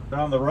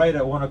 Down the right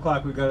at 1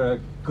 o'clock, we got a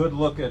good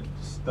look at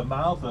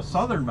the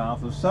southern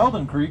mouth of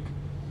Selden Creek.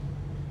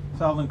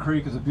 Selden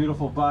Creek is a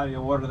beautiful body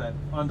of water that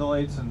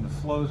undulates and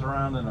flows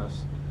around in a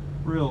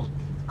real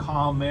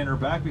calm manner.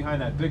 Back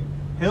behind that big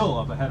hill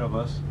up ahead of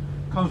us,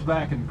 comes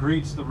back and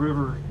greets the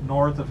river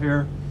north of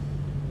here,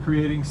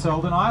 creating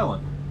Selden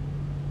Island.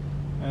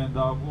 And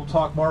we'll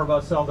talk more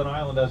about Selden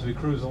Island as we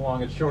cruise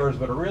along its shores,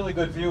 but a really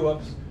good view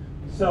up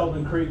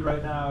Selden Creek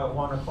right now at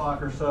 1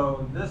 o'clock or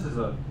so. This is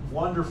a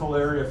wonderful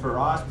area for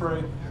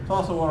osprey. It's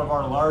also one of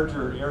our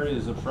larger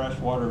areas of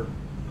freshwater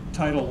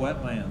tidal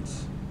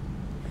wetlands.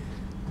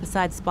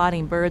 Besides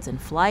spotting birds in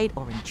flight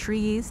or in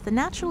trees, the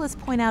naturalists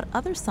point out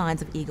other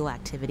signs of eagle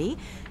activity,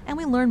 and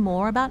we learn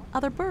more about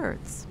other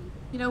birds.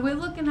 You know, we're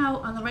looking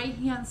out on the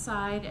right-hand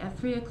side at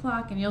 3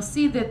 o'clock, and you'll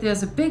see that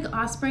there's a big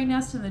osprey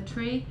nest in the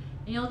tree,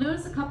 and you'll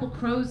notice a couple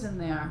crows in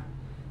there.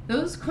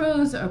 Those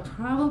crows are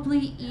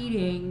probably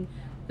eating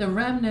the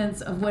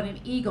remnants of what an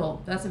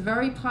eagle, that's a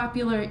very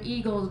popular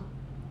eagle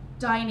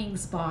dining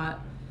spot.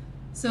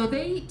 So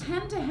they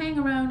tend to hang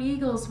around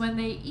eagles when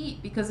they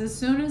eat, because as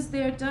soon as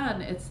they're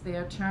done, it's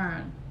their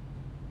turn.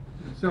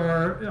 So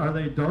are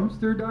they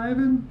dumpster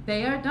diving?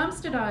 They are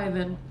dumpster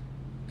diving.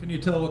 Can you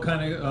tell what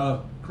kind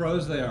of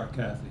crows they are,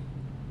 Kathy?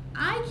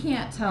 I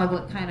can't tell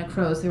what kind of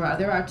crows there are.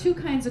 There are two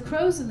kinds of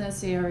crows in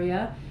this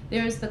area.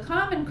 There's the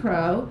common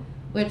crow,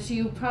 which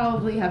you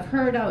probably have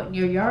heard out in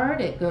your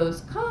yard. It goes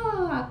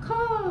caw,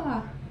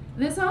 caw.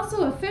 There's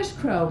also a fish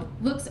crow.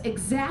 Looks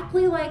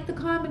exactly like the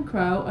common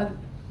crow,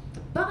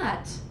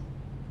 but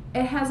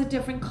it has a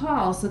different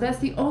call. So that's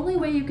the only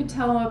way you can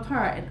tell them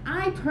apart. And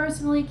I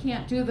personally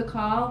can't do the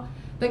call,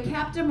 but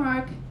Captain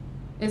Mark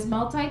is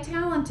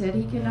multi-talented.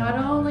 He can not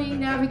only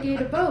navigate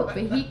a boat,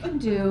 but he can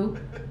do...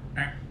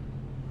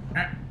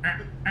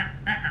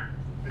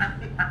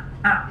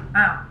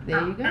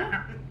 There you go.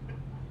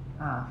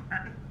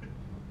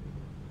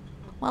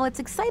 While it's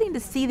exciting to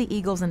see the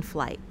eagles in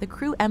flight, the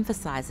crew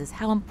emphasizes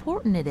how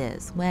important it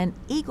is when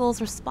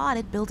eagles are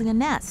spotted building a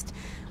nest.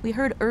 We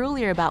heard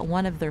earlier about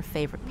one of their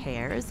favorite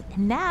pairs,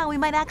 and now we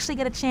might actually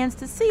get a chance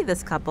to see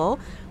this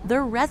couple.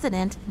 They're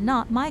resident,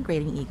 not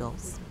migrating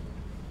eagles.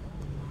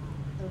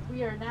 So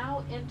we are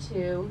now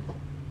into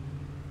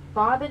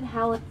Bob and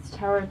Helen's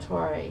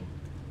territory.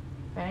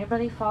 If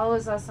anybody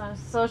follows us on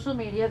social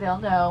media, they'll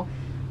know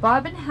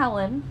Bob and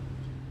Helen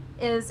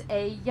is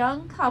a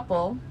young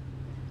couple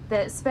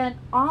that spent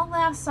all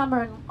last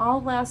summer and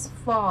all last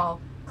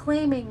fall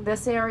claiming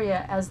this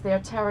area as their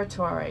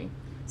territory.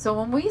 So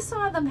when we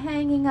saw them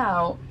hanging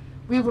out,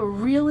 we were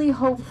really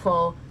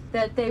hopeful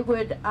that they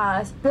would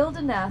build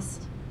a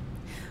nest.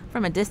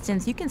 From a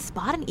distance, you can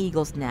spot an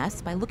eagle's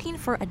nest by looking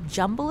for a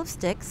jumble of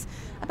sticks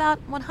about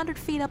 100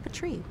 feet up a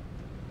tree.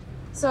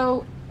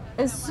 So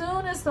as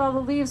soon as all the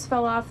leaves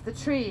fell off the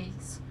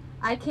trees,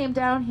 I came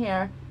down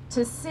here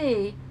to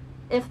see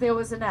if there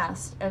was a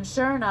nest. And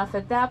sure enough,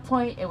 at that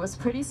point, it was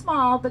pretty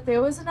small, but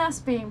there was a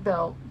nest being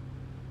built.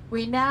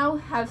 We now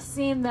have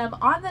seen them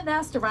on the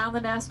nest, around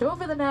the nest,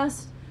 over the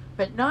nest,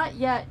 but not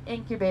yet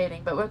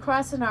incubating, but we're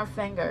crossing our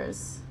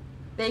fingers.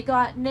 They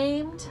got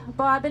named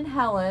Bob and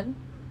Helen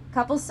a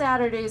couple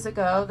Saturdays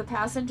ago. The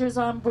passengers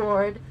on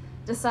board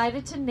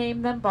decided to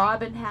name them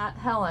Bob and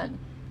Helen.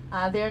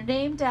 They're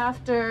named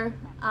after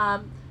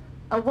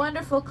a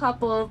wonderful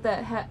couple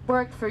that had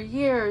worked for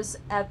years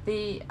at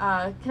the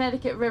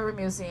Connecticut River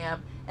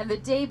Museum, and the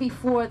day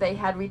before they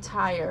had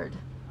retired.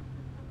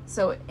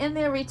 So in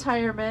their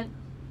retirement,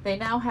 they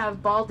now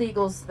have bald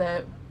eagles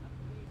that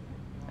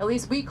at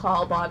least we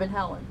call Bob and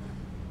Helen.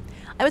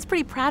 I was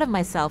pretty proud of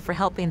myself for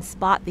helping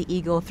spot the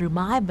eagle through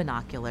my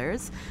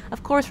binoculars.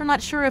 Of course, we're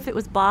not sure if it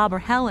was Bob or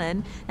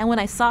Helen, and when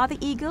I saw the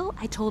eagle,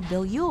 I told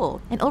Bill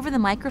Yule, and over the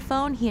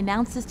microphone, he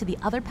announces to the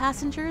other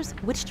passengers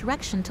which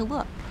direction to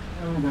look.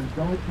 The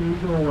adult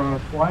eagle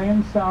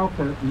flying south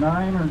at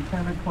 9 or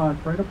 10 o'clock,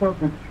 right above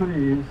the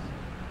trees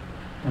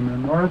on the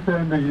north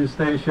end of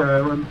Eustatia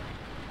Island.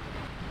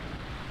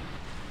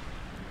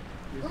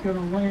 He's going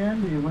to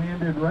land. He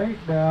landed right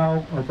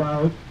now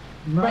about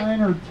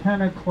 9 or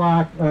 10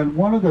 o'clock on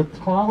one of the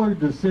taller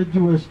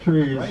deciduous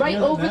trees. Right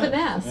over the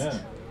nest.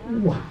 Yeah.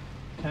 Wow.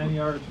 10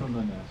 yards from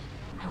the nest.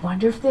 I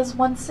wonder if there's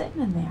one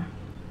sitting in there.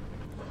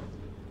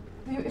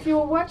 If you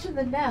were watching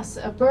the nest,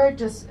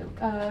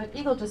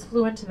 eagle just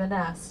flew into the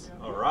nest.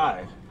 All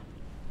right.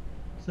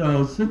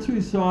 So since we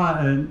saw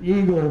an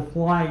eagle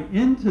fly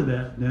into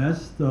that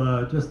nest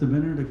just a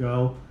minute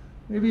ago,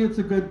 maybe it's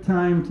a good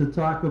time to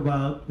talk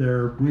about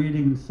their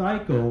breeding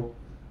cycle,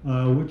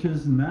 which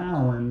is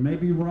now, and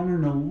maybe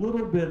running a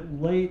little bit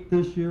late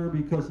this year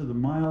because of the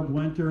mild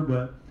winter,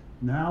 but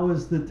now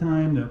is the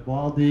time that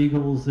bald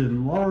eagles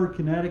in lower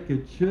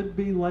Connecticut should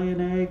be laying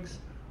eggs,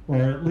 or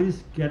at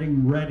least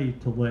getting ready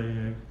to lay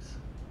eggs.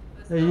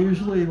 They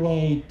usually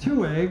lay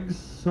 2 eggs,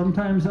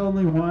 sometimes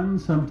only 1,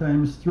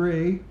 sometimes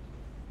 3.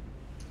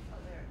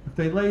 If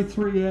they lay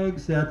 3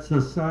 eggs, that's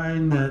a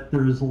sign that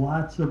there's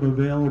lots of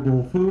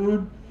available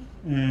food,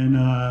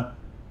 and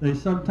they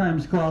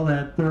sometimes call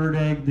that 3rd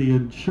egg the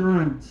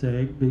insurance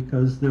egg,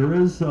 because there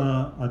is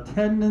a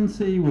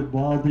tendency with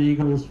bald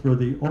eagles for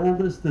the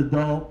oldest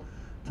adult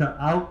to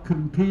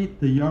outcompete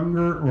the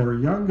younger or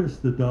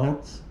youngest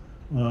adults.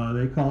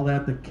 They call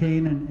that the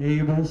Cain and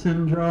Abel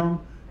syndrome,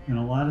 and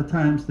a lot of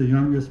times the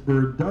youngest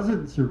bird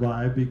doesn't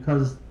survive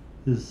because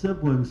his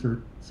siblings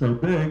are so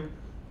big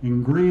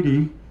and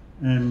greedy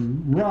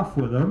and rough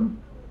with them.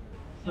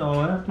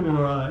 So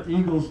after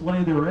eagles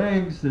lay their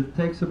eggs, it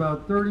takes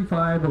about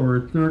 35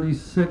 or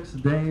 36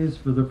 days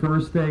for the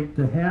first egg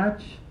to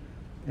hatch.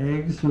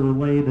 Eggs are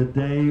laid a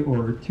day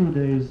or 2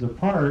 days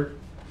apart,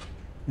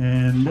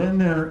 and then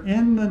they're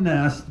in the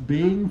nest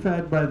being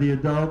fed by the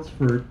adults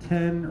for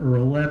 10 or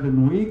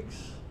 11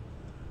 weeks,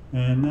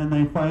 and then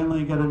they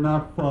finally get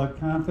enough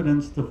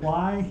confidence to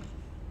fly.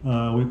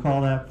 We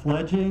call that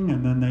fledging,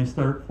 and then they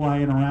start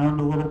flying around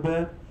a little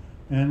bit,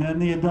 and then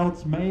the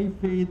adults may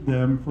feed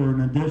them for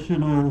an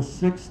additional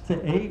 6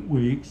 to 8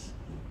 weeks,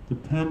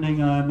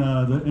 depending on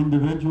the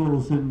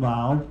individuals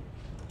involved,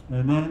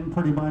 and then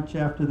pretty much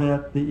after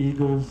that the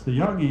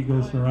young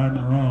eagles are on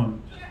their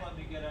own.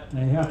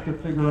 They have to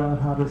figure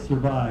out how to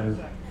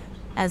survive.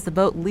 As the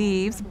boat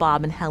leaves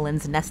Bob and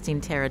Helen's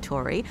nesting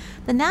territory,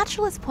 the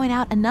naturalists point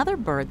out another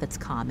bird that's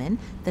common,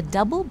 the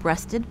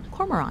double-breasted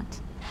cormorant.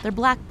 They're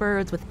black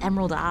birds with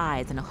emerald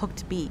eyes and a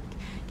hooked beak.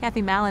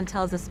 Kathy Mallon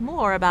tells us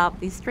more about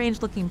these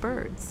strange-looking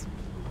birds.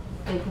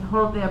 They can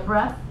hold their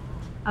breath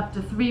up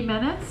to 3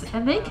 minutes,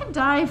 and they can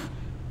dive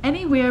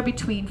anywhere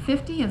between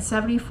 50 and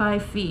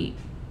 75 feet.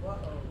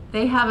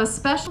 They have a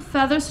special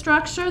feather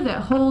structure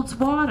that holds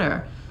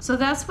water, so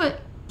that's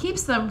what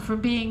keeps them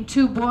from being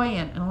too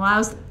buoyant and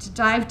allows them to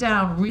dive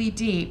down really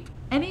deep,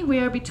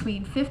 anywhere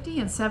between 50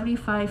 and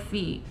 75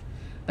 feet.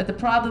 But the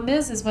problem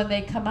is when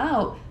they come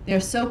out, they're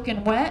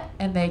soaking wet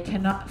and they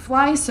cannot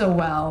fly so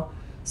well.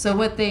 So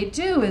what they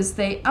do is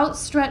they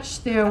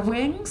outstretch their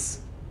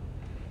wings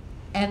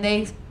and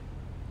they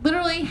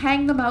literally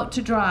hang them out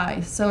to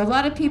dry. So a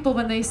lot of people,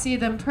 when they see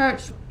them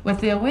perched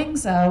with their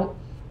wings out,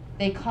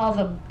 They call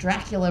them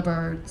Dracula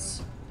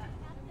birds.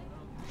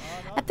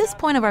 At this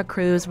point of our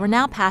cruise, we're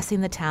now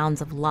passing the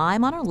towns of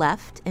Lyme on our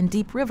left and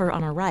Deep River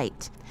on our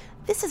right.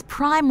 This is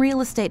prime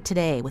real estate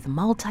today with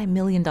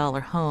multi-million-dollar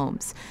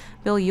homes.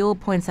 Bill Ewell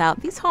points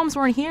out these homes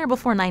weren't here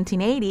before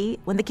 1980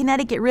 when the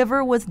Connecticut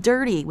River was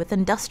dirty with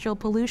industrial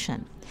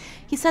pollution.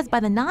 He says by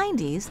the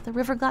 90s, the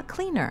river got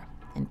cleaner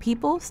and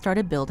people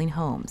started building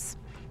homes.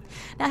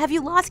 Now, have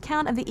you lost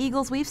count of the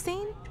eagles we've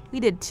seen? We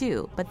did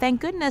too, but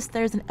thank goodness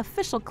there's an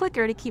official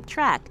clicker to keep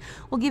track.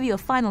 We'll give you a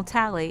final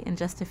tally in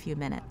just a few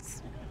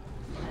minutes.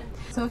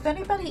 So if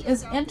anybody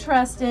is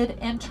interested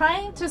in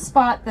trying to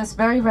spot this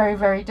very, very,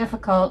 very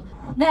difficult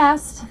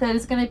nest that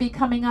is going to be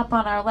coming up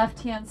on our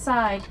left-hand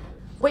side,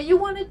 what you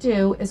want to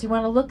do is you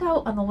want to look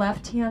out on the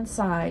left-hand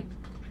side.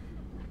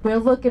 We're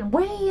looking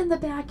way in the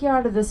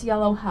backyard of this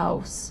yellow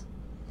house.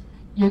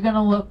 You're going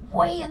to look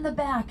way in the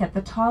back at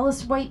the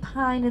tallest white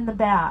pine in the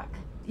back.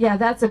 Yeah,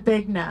 that's a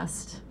big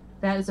nest.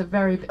 That is a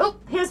very big... Oh,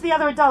 here's the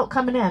other adult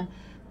coming in.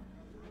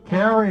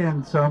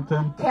 Carrying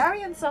something.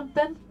 Carrying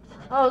something.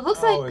 Oh, it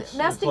looks like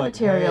nesting like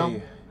material.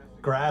 Hay,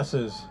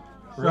 grasses.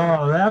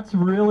 So that's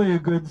really a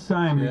good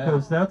sign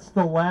because that's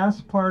the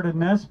last part of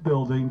nest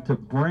building to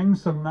bring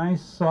some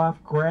nice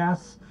soft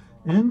grass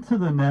into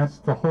the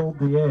nest to hold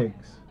the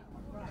eggs.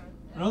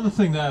 Another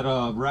thing that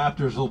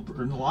raptors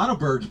and a lot of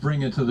birds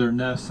bring into their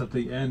nests at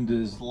the end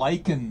is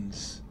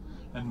lichens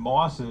and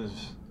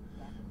mosses.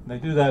 And they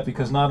do that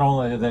because not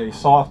only are they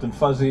soft and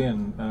fuzzy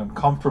and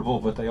comfortable,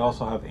 but they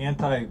also have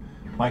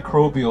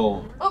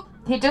antimicrobial. Oh,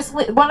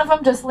 one of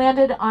them just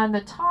landed on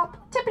the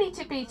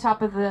tippity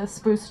top of the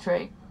spruce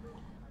tree.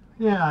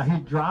 Yeah,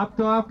 he dropped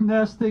off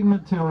nesting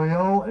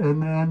material,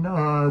 and then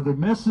the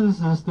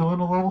missus is doing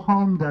a little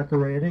home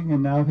decorating,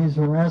 and now he's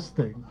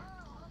resting.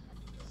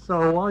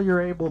 So while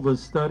you're able to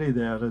study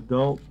that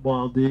adult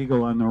bald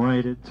eagle on the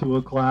right at 2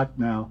 o'clock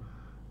now,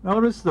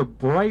 notice the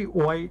bright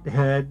white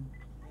head,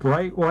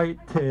 bright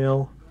white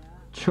tail,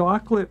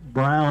 chocolate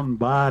brown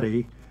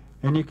body,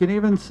 and you can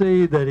even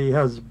see that he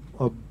has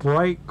a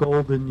bright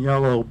golden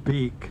yellow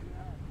beak.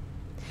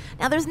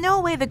 Now, there's no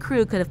way the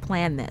crew could have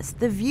planned this.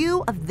 The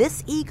view of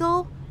this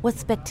eagle was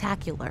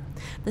spectacular.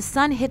 The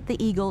sun hit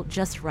the eagle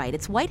just right.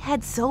 Its white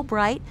head so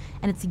bright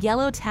and its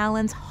yellow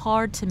talons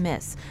hard to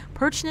miss,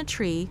 perched in a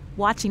tree,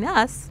 watching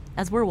us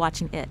as we're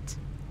watching it.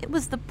 It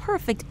was the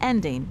perfect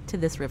ending to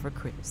this river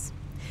cruise.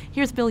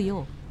 Here's Bill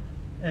Ewell.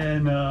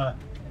 And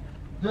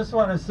just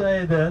want to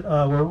say that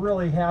we're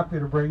really happy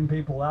to bring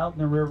people out in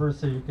the river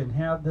so you can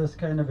have this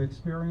kind of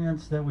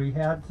experience that we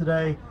had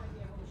today.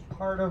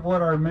 Part of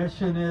what our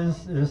mission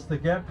is to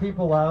get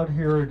people out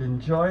here and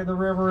enjoy the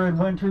river in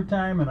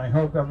wintertime, and I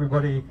hope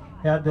everybody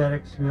had that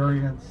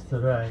experience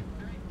today.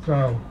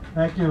 So,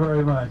 thank you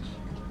very much.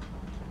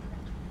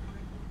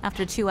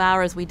 After 2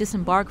 hours, we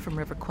disembark from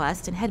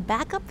RiverQuest and head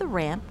back up the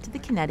ramp to the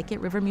Connecticut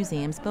River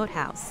Museum's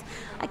boathouse.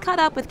 I caught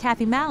up with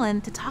Kathy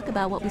Mallon to talk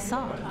about what we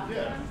saw.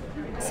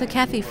 So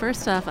Kathy,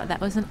 first off, that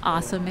was an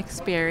awesome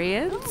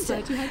experience. Oh,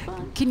 glad you had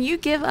fun. Can you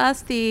give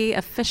us the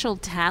official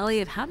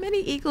tally of how many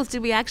eagles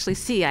did we actually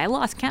see? I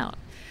lost count.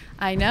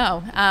 I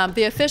know.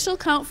 The official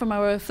count from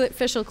our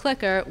official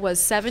clicker was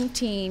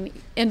 17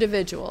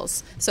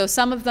 individuals. So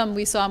some of them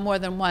we saw more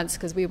than once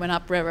because we went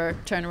upriver,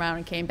 turned around,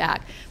 and came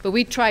back. But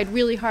we tried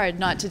really hard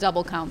not to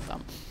double count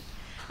them.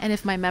 And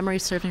if my memory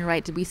serves me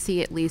right, did we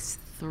see at least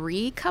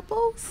 3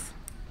 couples?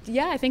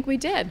 Yeah, I think we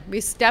did.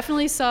 We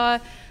definitely saw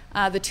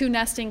the 2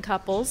 nesting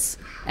couples,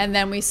 and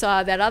then we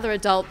saw that other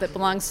adult that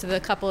belongs to the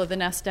couple of the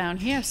nest down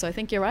here. So I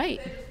think you're right.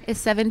 Is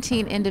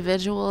 17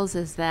 individuals,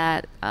 is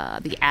that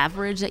the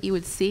average that you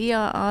would see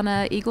on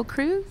an eagle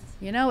cruise?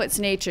 You know, it's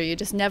nature. You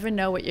just never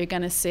know what you're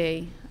going to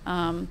see.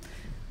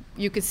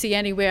 You could see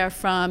anywhere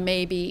from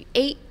maybe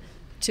 8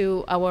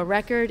 to our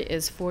record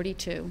is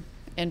 42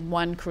 in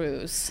one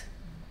cruise.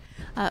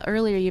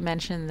 Earlier you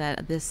mentioned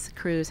that this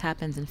cruise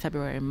happens in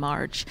February and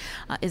March.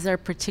 Is there a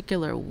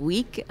particular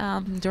week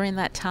during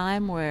that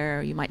time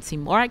where you might see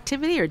more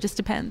activity, or it just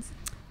depends?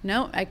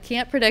 No, I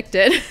can't predict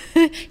it.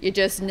 You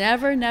just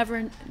never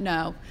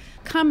know.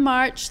 Come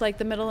March, like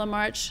the middle of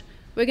March,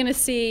 we're going to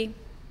see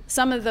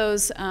some of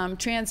those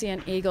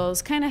transient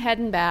eagles kind of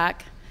heading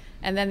back.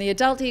 And then the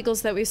adult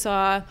eagles that we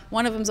saw,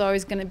 one of them's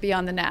always going to be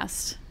on the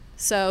nest.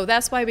 So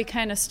that's why we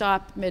kind of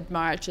stop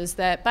mid-March, is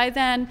that by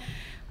then,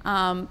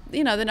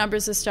 the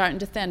numbers are starting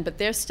to thin, but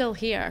they're still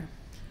here.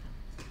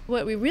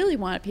 What we really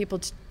want people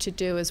to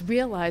do is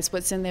realize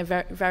what's in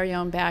their very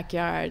own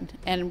backyard.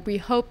 And we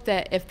hope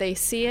that if they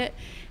see it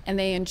and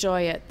they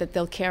enjoy it, that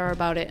they'll care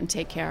about it and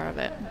take care of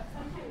it.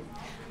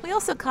 We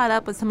also caught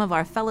up with some of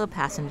our fellow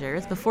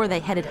passengers before they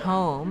headed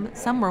home.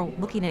 Some were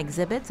looking at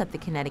exhibits at the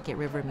Connecticut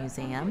River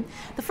Museum.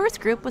 The first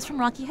group was from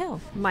Rocky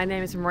Hill. My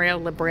name is Maria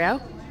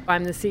Librio.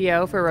 I'm the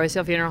CEO for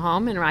Rosedale Funeral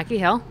Home in Rocky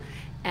Hill.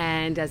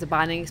 And as a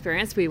bonding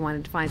experience, we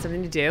wanted to find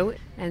something to do.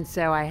 And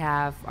so I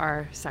have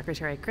our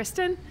secretary,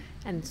 Kristen,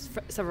 and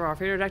several of our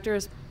funeral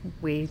directors.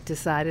 We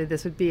decided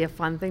this would be a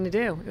fun thing to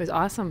do. It was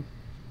awesome.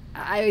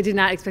 I did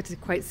not expect to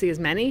quite see as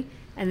many,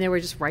 and they were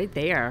just right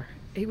there.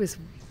 It was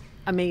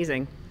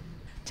amazing.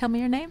 Tell me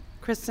your name.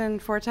 Kristen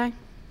Forte.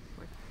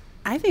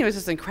 I think it was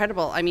just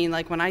incredible. I mean,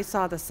 like when I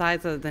saw the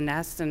size of the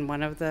nest and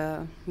when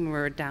we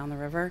were down the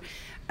river,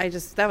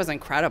 that was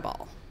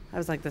incredible. I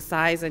was like the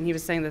size, and he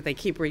was saying that they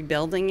keep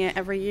rebuilding it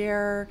every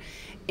year,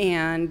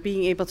 and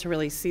being able to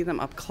really see them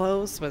up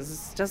close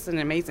was just an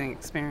amazing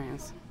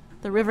experience.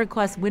 The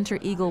RiverQuest Winter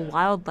Eagle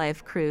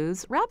Wildlife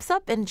Cruise wraps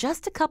up in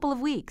just a couple of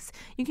weeks.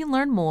 You can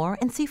learn more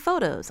and see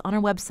photos on our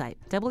website,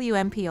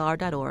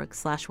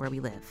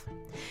 wnpr.org/wherewelive.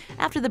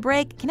 After the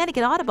break,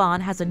 Connecticut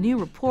Audubon has a new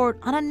report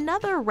on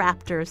another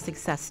raptor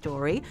success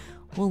story.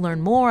 We'll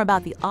learn more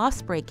about the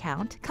osprey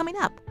count coming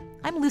up.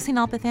 I'm Lucy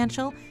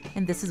Nalpathanchel,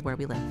 and this is Where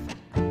We Live.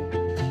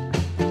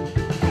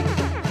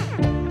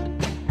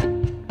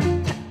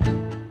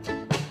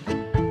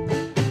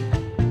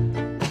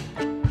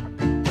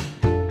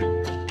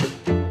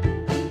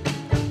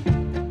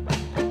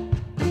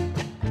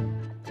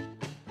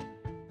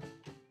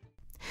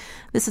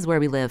 This is Where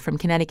We Live from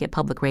Connecticut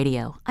Public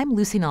Radio. I'm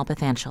Lucy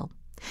Nalpathanchel.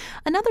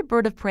 Another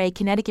bird of prey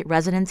Connecticut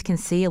residents can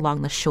see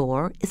along the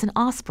shore is an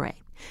osprey.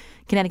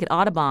 Connecticut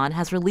Audubon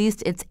has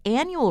released its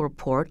annual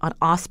report on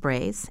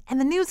ospreys,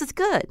 and the news is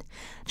good.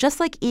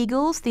 Just like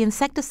eagles, the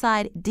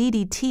insecticide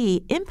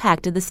DDT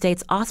impacted the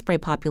state's osprey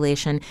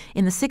population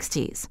in the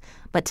 60s.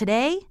 But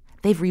today,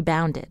 they've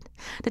rebounded.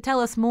 To tell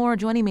us more,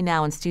 joining me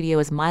now in studio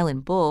is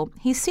Mylan Bull.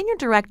 He's Senior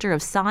Director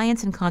of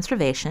Science and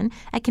Conservation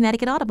at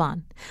Connecticut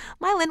Audubon.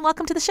 Mylan,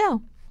 welcome to the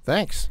show.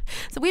 Thanks.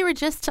 So we were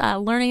just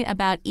learning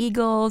about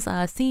eagles,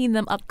 seeing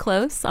them up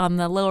close on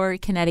the lower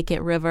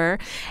Connecticut River.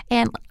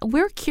 And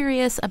we're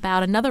curious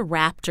about another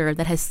raptor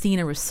that has seen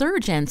a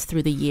resurgence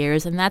through the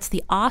years, and that's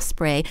the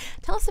osprey.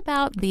 Tell us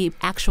about the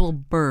actual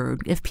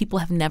bird, if people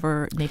have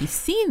never maybe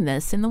seen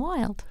this in the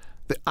wild.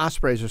 The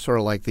ospreys are sort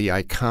of like the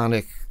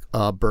iconic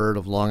bird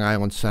of Long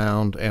Island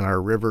Sound and our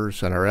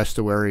rivers and our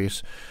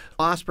estuaries.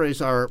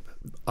 Ospreys are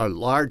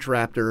large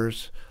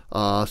raptors.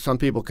 Some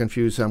people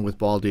confuse them with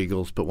bald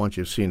eagles, but once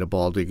you've seen a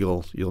bald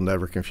eagle, you'll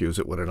never confuse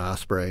it with an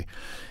osprey.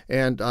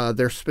 And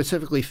they're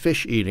specifically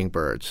fish-eating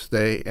birds.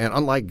 And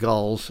unlike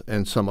gulls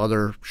and some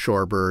other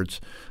shore birds,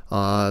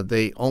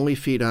 they only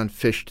feed on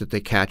fish that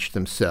they catch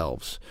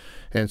themselves.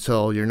 And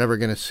so you're never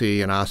going to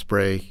see an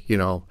osprey,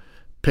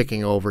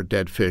 picking over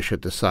dead fish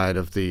at the side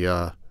of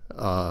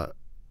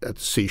at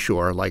the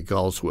seashore like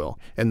gulls will.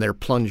 And they're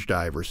plunge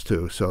divers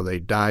too, so they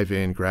dive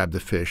in, grab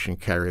the fish,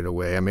 and carry it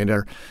away. I mean,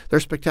 they're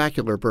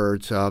spectacular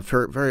birds,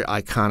 very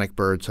iconic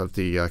birds of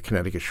the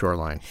Connecticut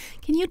shoreline.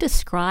 Can you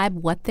describe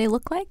what they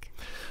look like?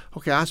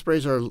 Okay,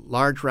 ospreys are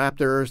large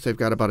raptors. They've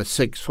got about a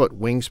 6-foot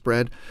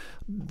wingspread.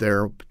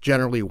 They're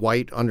generally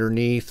white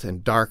underneath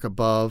and dark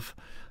above.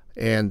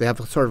 And they have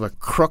sort of a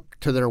crook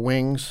to their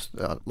wings,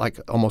 like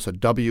almost a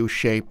W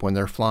shape when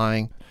they're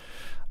flying.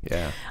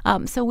 Yeah.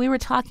 So we were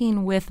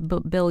talking with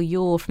Bill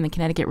Yule from the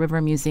Connecticut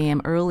River Museum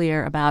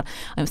earlier about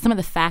some of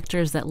the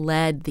factors that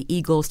led the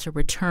eagles to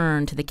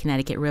return to the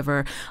Connecticut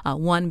River.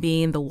 One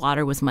being the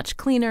water was much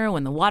cleaner.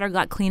 When the water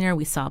got cleaner,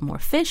 we saw more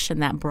fish,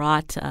 and that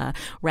brought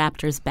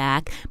raptors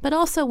back. But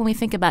also when we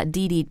think about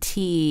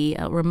DDT,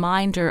 a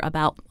reminder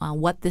about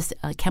what this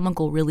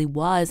chemical really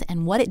was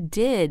and what it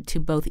did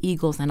to both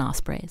eagles and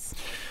ospreys.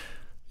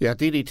 Yeah,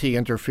 DDT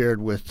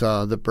interfered with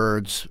the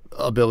bird's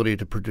ability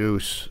to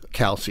produce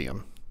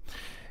calcium.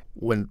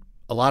 When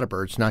a lot of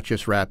birds, not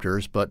just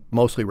raptors, but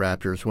mostly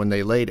raptors, when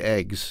they laid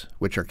eggs,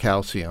 which are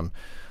calcium,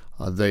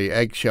 the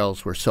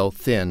eggshells were so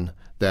thin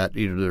that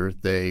either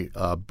they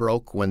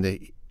broke when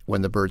the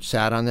bird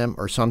sat on them,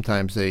 or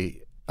sometimes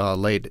they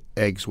laid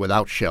eggs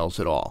without shells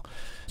at all.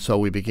 So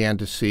we began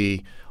to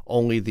see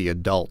only the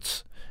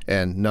adults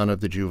and none of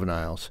the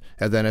juveniles.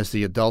 And then as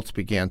the adults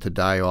began to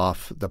die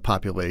off, the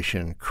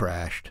population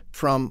crashed.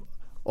 From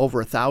over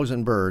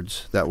 1,000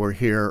 birds that were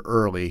here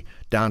early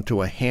down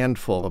to a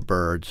handful of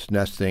birds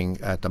nesting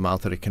at the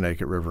mouth of the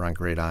Connecticut River on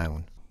Great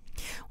Island.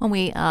 When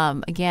we,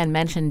 again,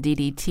 mentioned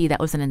DDT,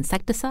 that was an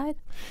insecticide?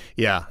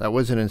 Yeah, that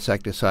was an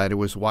insecticide. It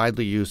was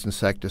widely used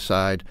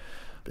insecticide.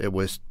 It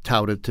was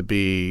touted to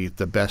be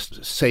the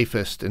best,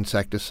 safest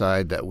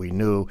insecticide that we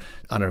knew.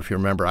 I don't know if you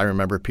remember. I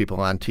remember people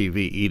on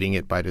TV eating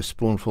it by the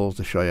spoonfuls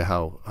to show you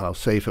how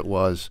safe it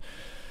was.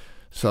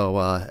 So,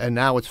 and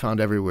now it's found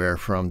everywhere,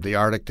 from the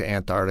Arctic to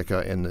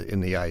Antarctica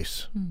in the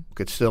ice.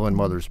 It's still in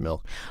mother's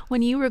milk.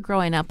 When you were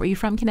growing up, were you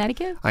from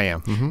Connecticut? I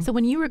am. Mm-hmm. So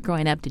when you were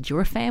growing up, did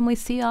your family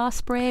see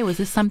osprey? Was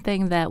this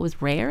something that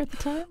was rare at the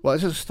time? Well,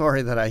 this is a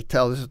story that I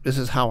tell. This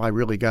is how I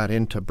really got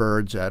into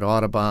birds at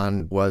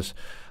Audubon.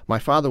 My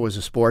father was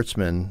a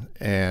sportsman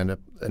and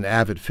an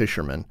avid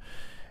fisherman.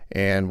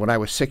 And when I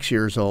was 6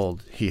 years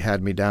old, he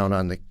had me down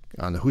on the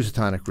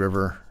Housatonic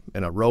River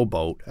in a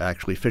rowboat,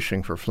 actually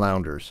fishing for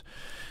flounders.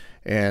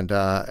 And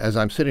as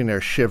I'm sitting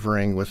there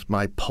shivering with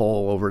my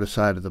pole over the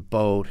side of the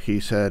boat, he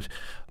said,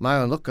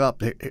 "Mylan, look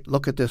up.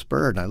 Look at this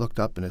bird." And I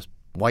looked up, and this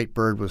white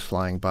bird was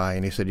flying by.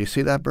 And he said, "You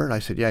see that bird?" I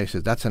said, "Yeah." He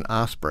said, "That's an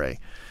osprey."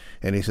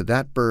 And he said,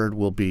 "That bird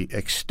will be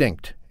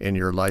extinct in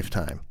your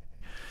lifetime."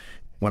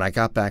 When I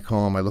got back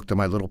home, I looked at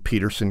my little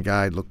Peterson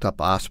guide, looked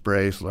up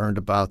ospreys, learned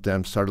about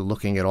them, started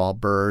looking at all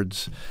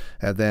birds,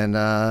 and then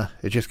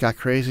it just got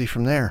crazy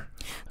from there.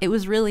 It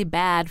was really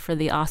bad for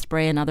the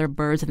osprey and other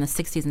birds in the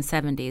 60s and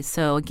 70s.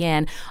 So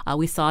again,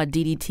 we saw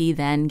DDT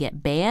then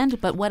get banned.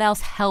 But what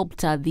else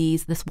helped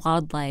this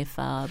wildlife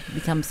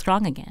become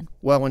strong again?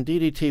 Well, when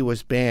DDT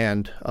was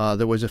banned,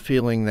 there was a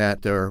feeling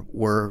that there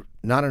were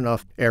not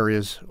enough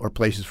areas or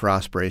places for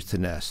ospreys to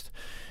nest.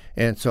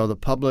 And so the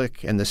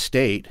public and the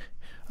state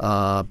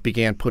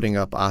began putting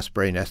up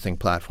osprey nesting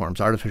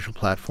platforms, artificial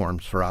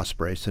platforms for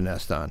ospreys to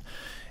nest on.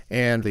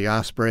 And the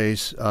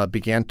ospreys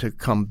began to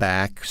come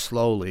back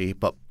slowly,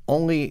 but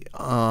only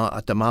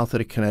at the mouth of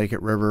the Connecticut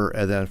River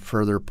and then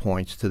further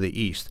points to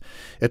the east.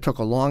 It took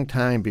a long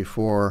time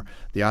before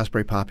the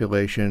osprey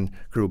population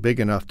grew big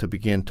enough to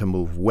begin to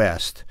move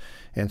west.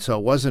 And so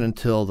it wasn't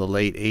until the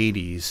late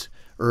 80s,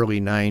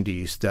 early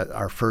 90s that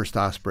our first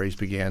ospreys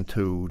began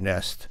to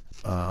nest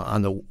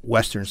on the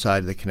western side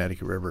of the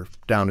Connecticut River,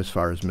 down as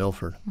far as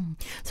Milford.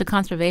 So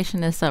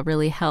conservationists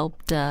really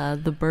helped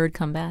the bird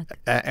come back.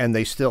 And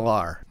they still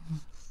are.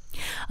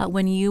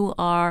 When you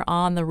are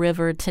on the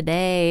river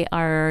today,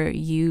 are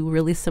you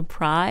really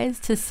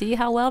surprised to see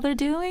how well they're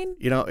doing?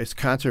 You know, it's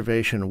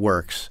conservation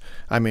works.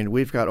 I mean,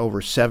 we've got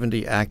over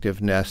 70 active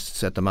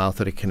nests at the mouth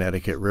of the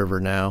Connecticut River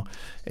now.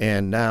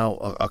 And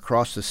now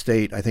across the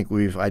state, I think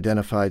we've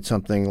identified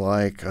something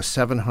like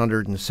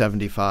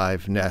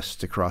 775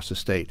 nests across the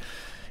state.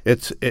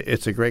 It's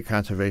a great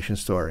conservation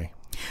story.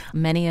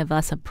 Many of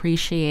us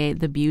appreciate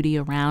the beauty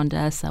around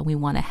us. We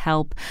want to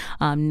help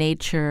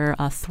nature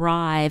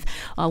thrive.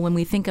 When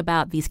we think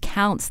about these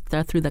counts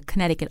through the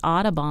Connecticut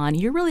Audubon,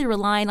 you're really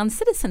relying on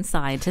citizen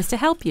scientists to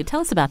help you.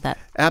 Tell us about that.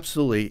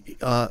 Absolutely.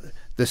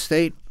 The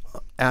state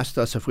asked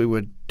us if we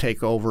would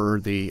take over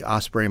the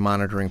osprey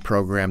monitoring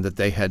program that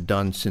they had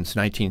done since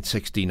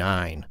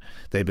 1969.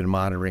 They've been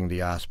monitoring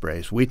the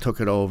ospreys. We took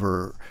it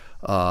over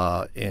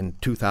in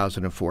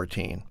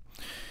 2014.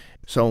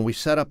 So when we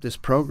set up this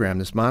program,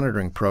 this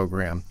monitoring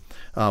program,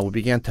 we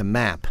began to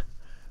map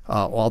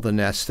all the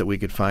nests that we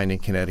could find in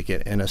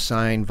Connecticut and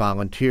assign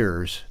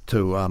volunteers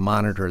to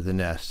monitor the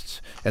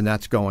nests. And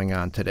that's going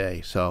on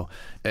today. So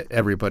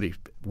everybody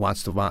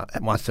wants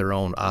their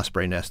own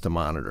osprey nest to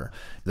monitor.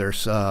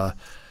 There's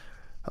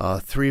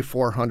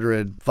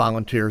 300-400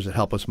 volunteers that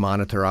help us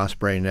monitor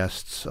osprey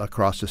nests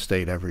across the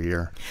state every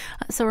year.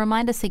 So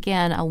remind us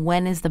again,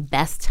 when is the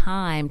best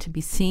time to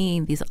be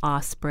seeing these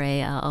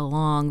osprey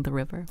along the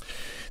river?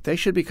 They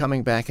should be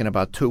coming back in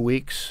about 2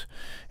 weeks.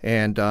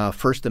 And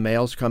first the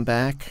males come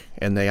back,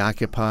 and they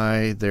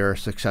occupy their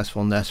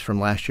successful nest from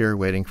last year,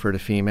 waiting for the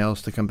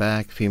females to come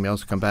back.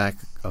 Females come back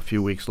a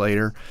few weeks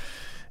later.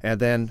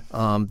 And then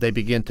they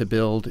begin to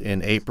build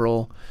in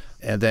April.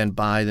 And then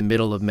by the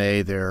middle of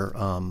May, they're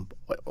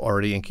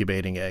already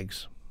incubating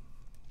eggs.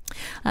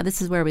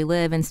 This is Where We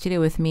Live. In studio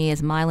with me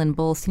is Mylan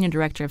Bull, Senior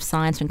Director of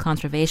Science and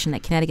Conservation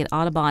at Connecticut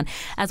Audubon,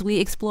 as we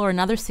explore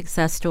another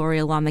success story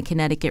along the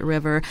Connecticut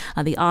River,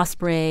 the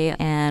osprey,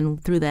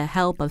 and through the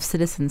help of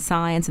citizen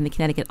science and the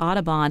Connecticut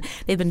Audubon,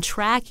 they've been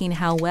tracking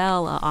how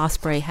well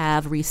osprey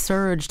have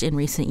resurged in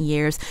recent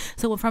years.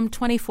 So from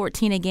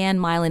 2014 again,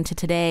 Mylan, to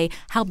today,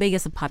 how big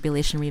has the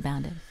population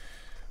rebounded?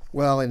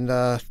 Well, in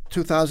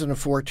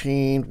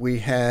 2014, we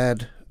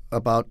had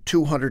about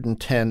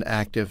 210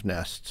 active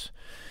nests.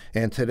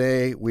 And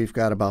today, we've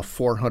got about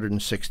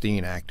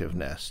 416 active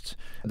nests.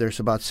 There's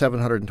about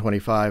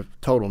 725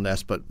 total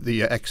nests, but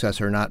the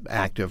excess are not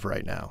active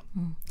right now.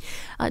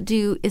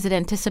 Is it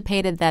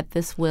anticipated that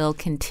this will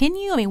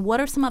continue? I mean,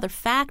 what are some other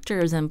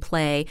factors in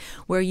play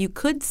where you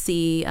could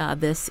see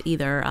this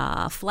either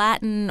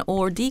flatten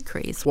or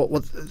decrease?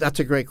 Well, that's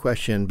a great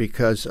question,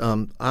 because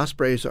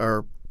ospreys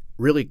are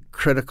really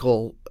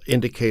critical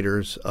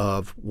indicators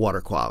of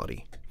water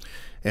quality.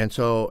 And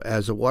so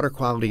as the water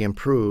quality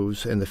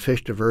improves and the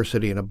fish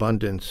diversity and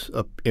abundance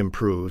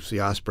improves,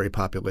 the osprey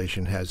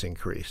population has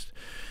increased.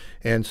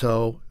 And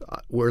so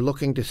we're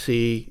looking to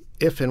see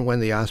if and when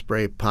the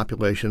osprey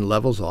population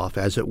levels off,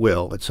 as it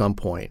will at some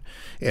point.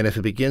 And if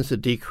it begins to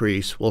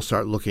decrease, we'll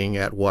start looking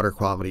at water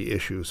quality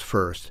issues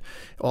first.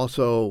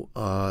 Also,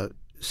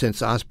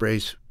 since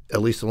ospreys,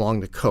 at least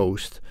along the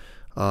coast,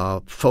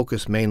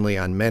 focus mainly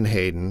on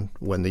menhaden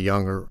when the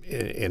young are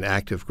in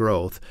active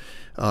growth,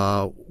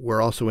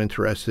 we're also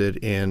interested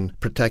in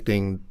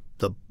protecting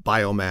the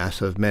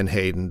biomass of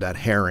menhaden, that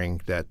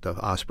herring that the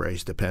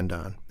ospreys depend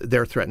on.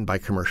 They're threatened by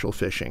commercial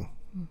fishing.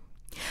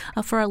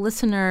 For our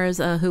listeners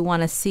who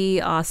want to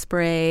see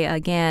osprey,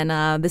 again,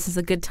 this is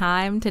a good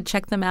time to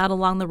check them out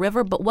along the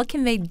river. But what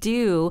can they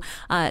do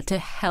to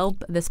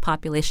help this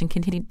population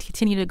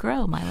continue to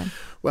grow, Mylan?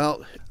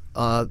 Well,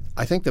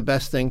 I think the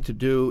best thing to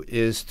do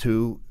is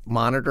to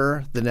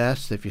monitor the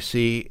nest. If you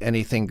see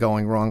anything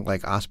going wrong,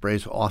 like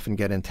ospreys often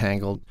get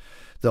entangled,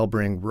 they'll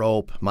bring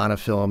rope,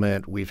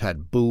 monofilament. We've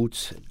had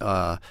boots.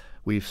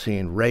 We've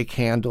seen rake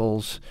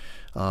handles.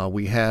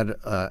 We had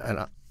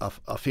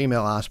a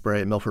female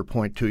osprey at Milford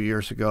Point 2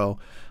 years ago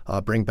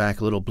bring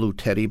back a little blue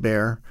teddy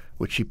bear,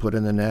 which she put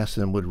in the nest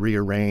and would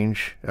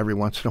rearrange every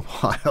once in a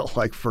while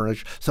like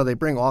furniture. So they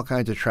bring all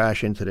kinds of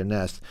trash into the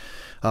nest.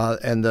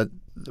 And the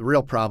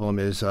real problem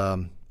is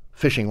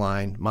fishing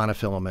line,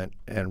 monofilament,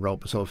 and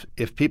rope. So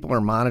if people are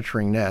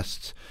monitoring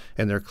nests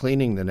and they're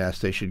cleaning the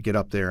nest, they should get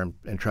up there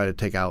and try to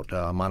take out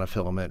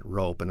monofilament,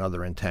 rope, and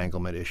other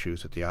entanglement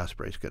issues that the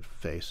ospreys could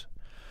face.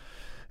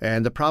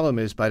 And the problem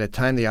is by the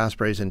time the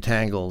osprey is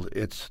entangled,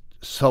 it's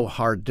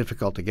so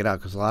difficult to get out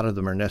because a lot of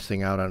them are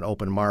nesting out on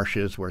open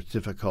marshes where it's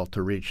difficult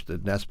to reach the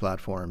nest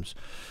platforms,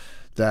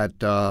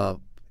 that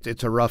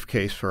it's a rough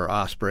case for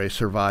osprey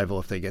survival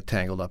if they get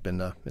tangled up in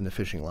the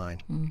fishing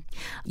line.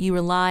 You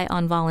rely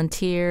on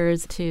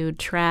volunteers to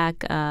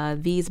track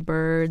these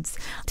birds.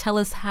 Tell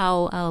us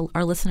how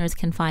our listeners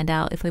can find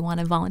out if they want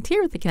to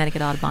volunteer with the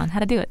Connecticut Audubon, how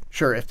to do it.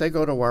 Sure. If they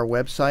go to our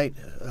website,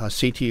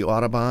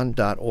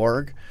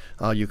 ctaudubon.org,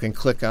 you can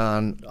click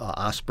on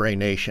Osprey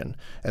Nation,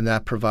 and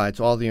that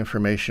provides all the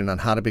information on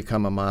how to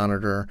become a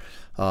monitor.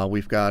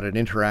 We've got an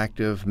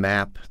interactive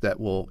map that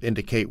will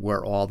indicate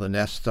where all the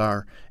nests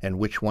are and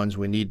which ones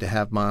we need to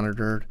have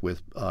monitored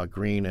with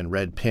green and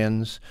red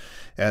pins.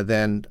 And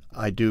then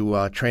I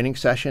do training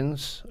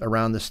sessions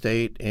around the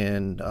state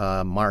in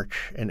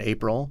March and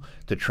April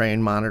to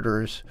train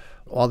monitors.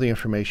 All the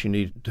information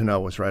you need to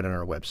know is right on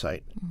our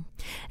website.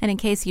 And in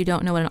case you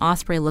don't know what an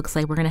osprey looks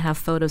like, we're going to have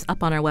photos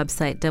up on our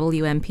website,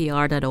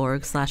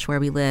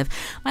 wnpr.org/wherewelive.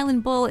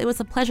 Mylyn Bull, it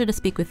was a pleasure to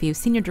speak with you,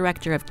 Senior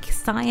Director of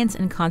Science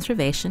and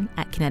Conservation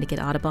at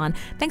Connecticut Audubon.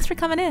 Thanks for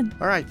coming in.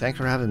 All right, thanks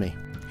for having me.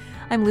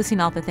 I'm Lucy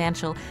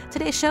Nalpathanchel.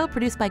 Today's show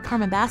produced by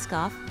Carmen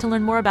Baskoff. To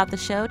learn more about the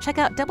show, check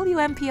out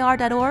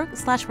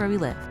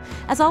wnpr.org/wherewelive.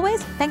 As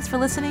always, thanks for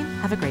listening.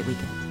 Have a great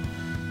weekend.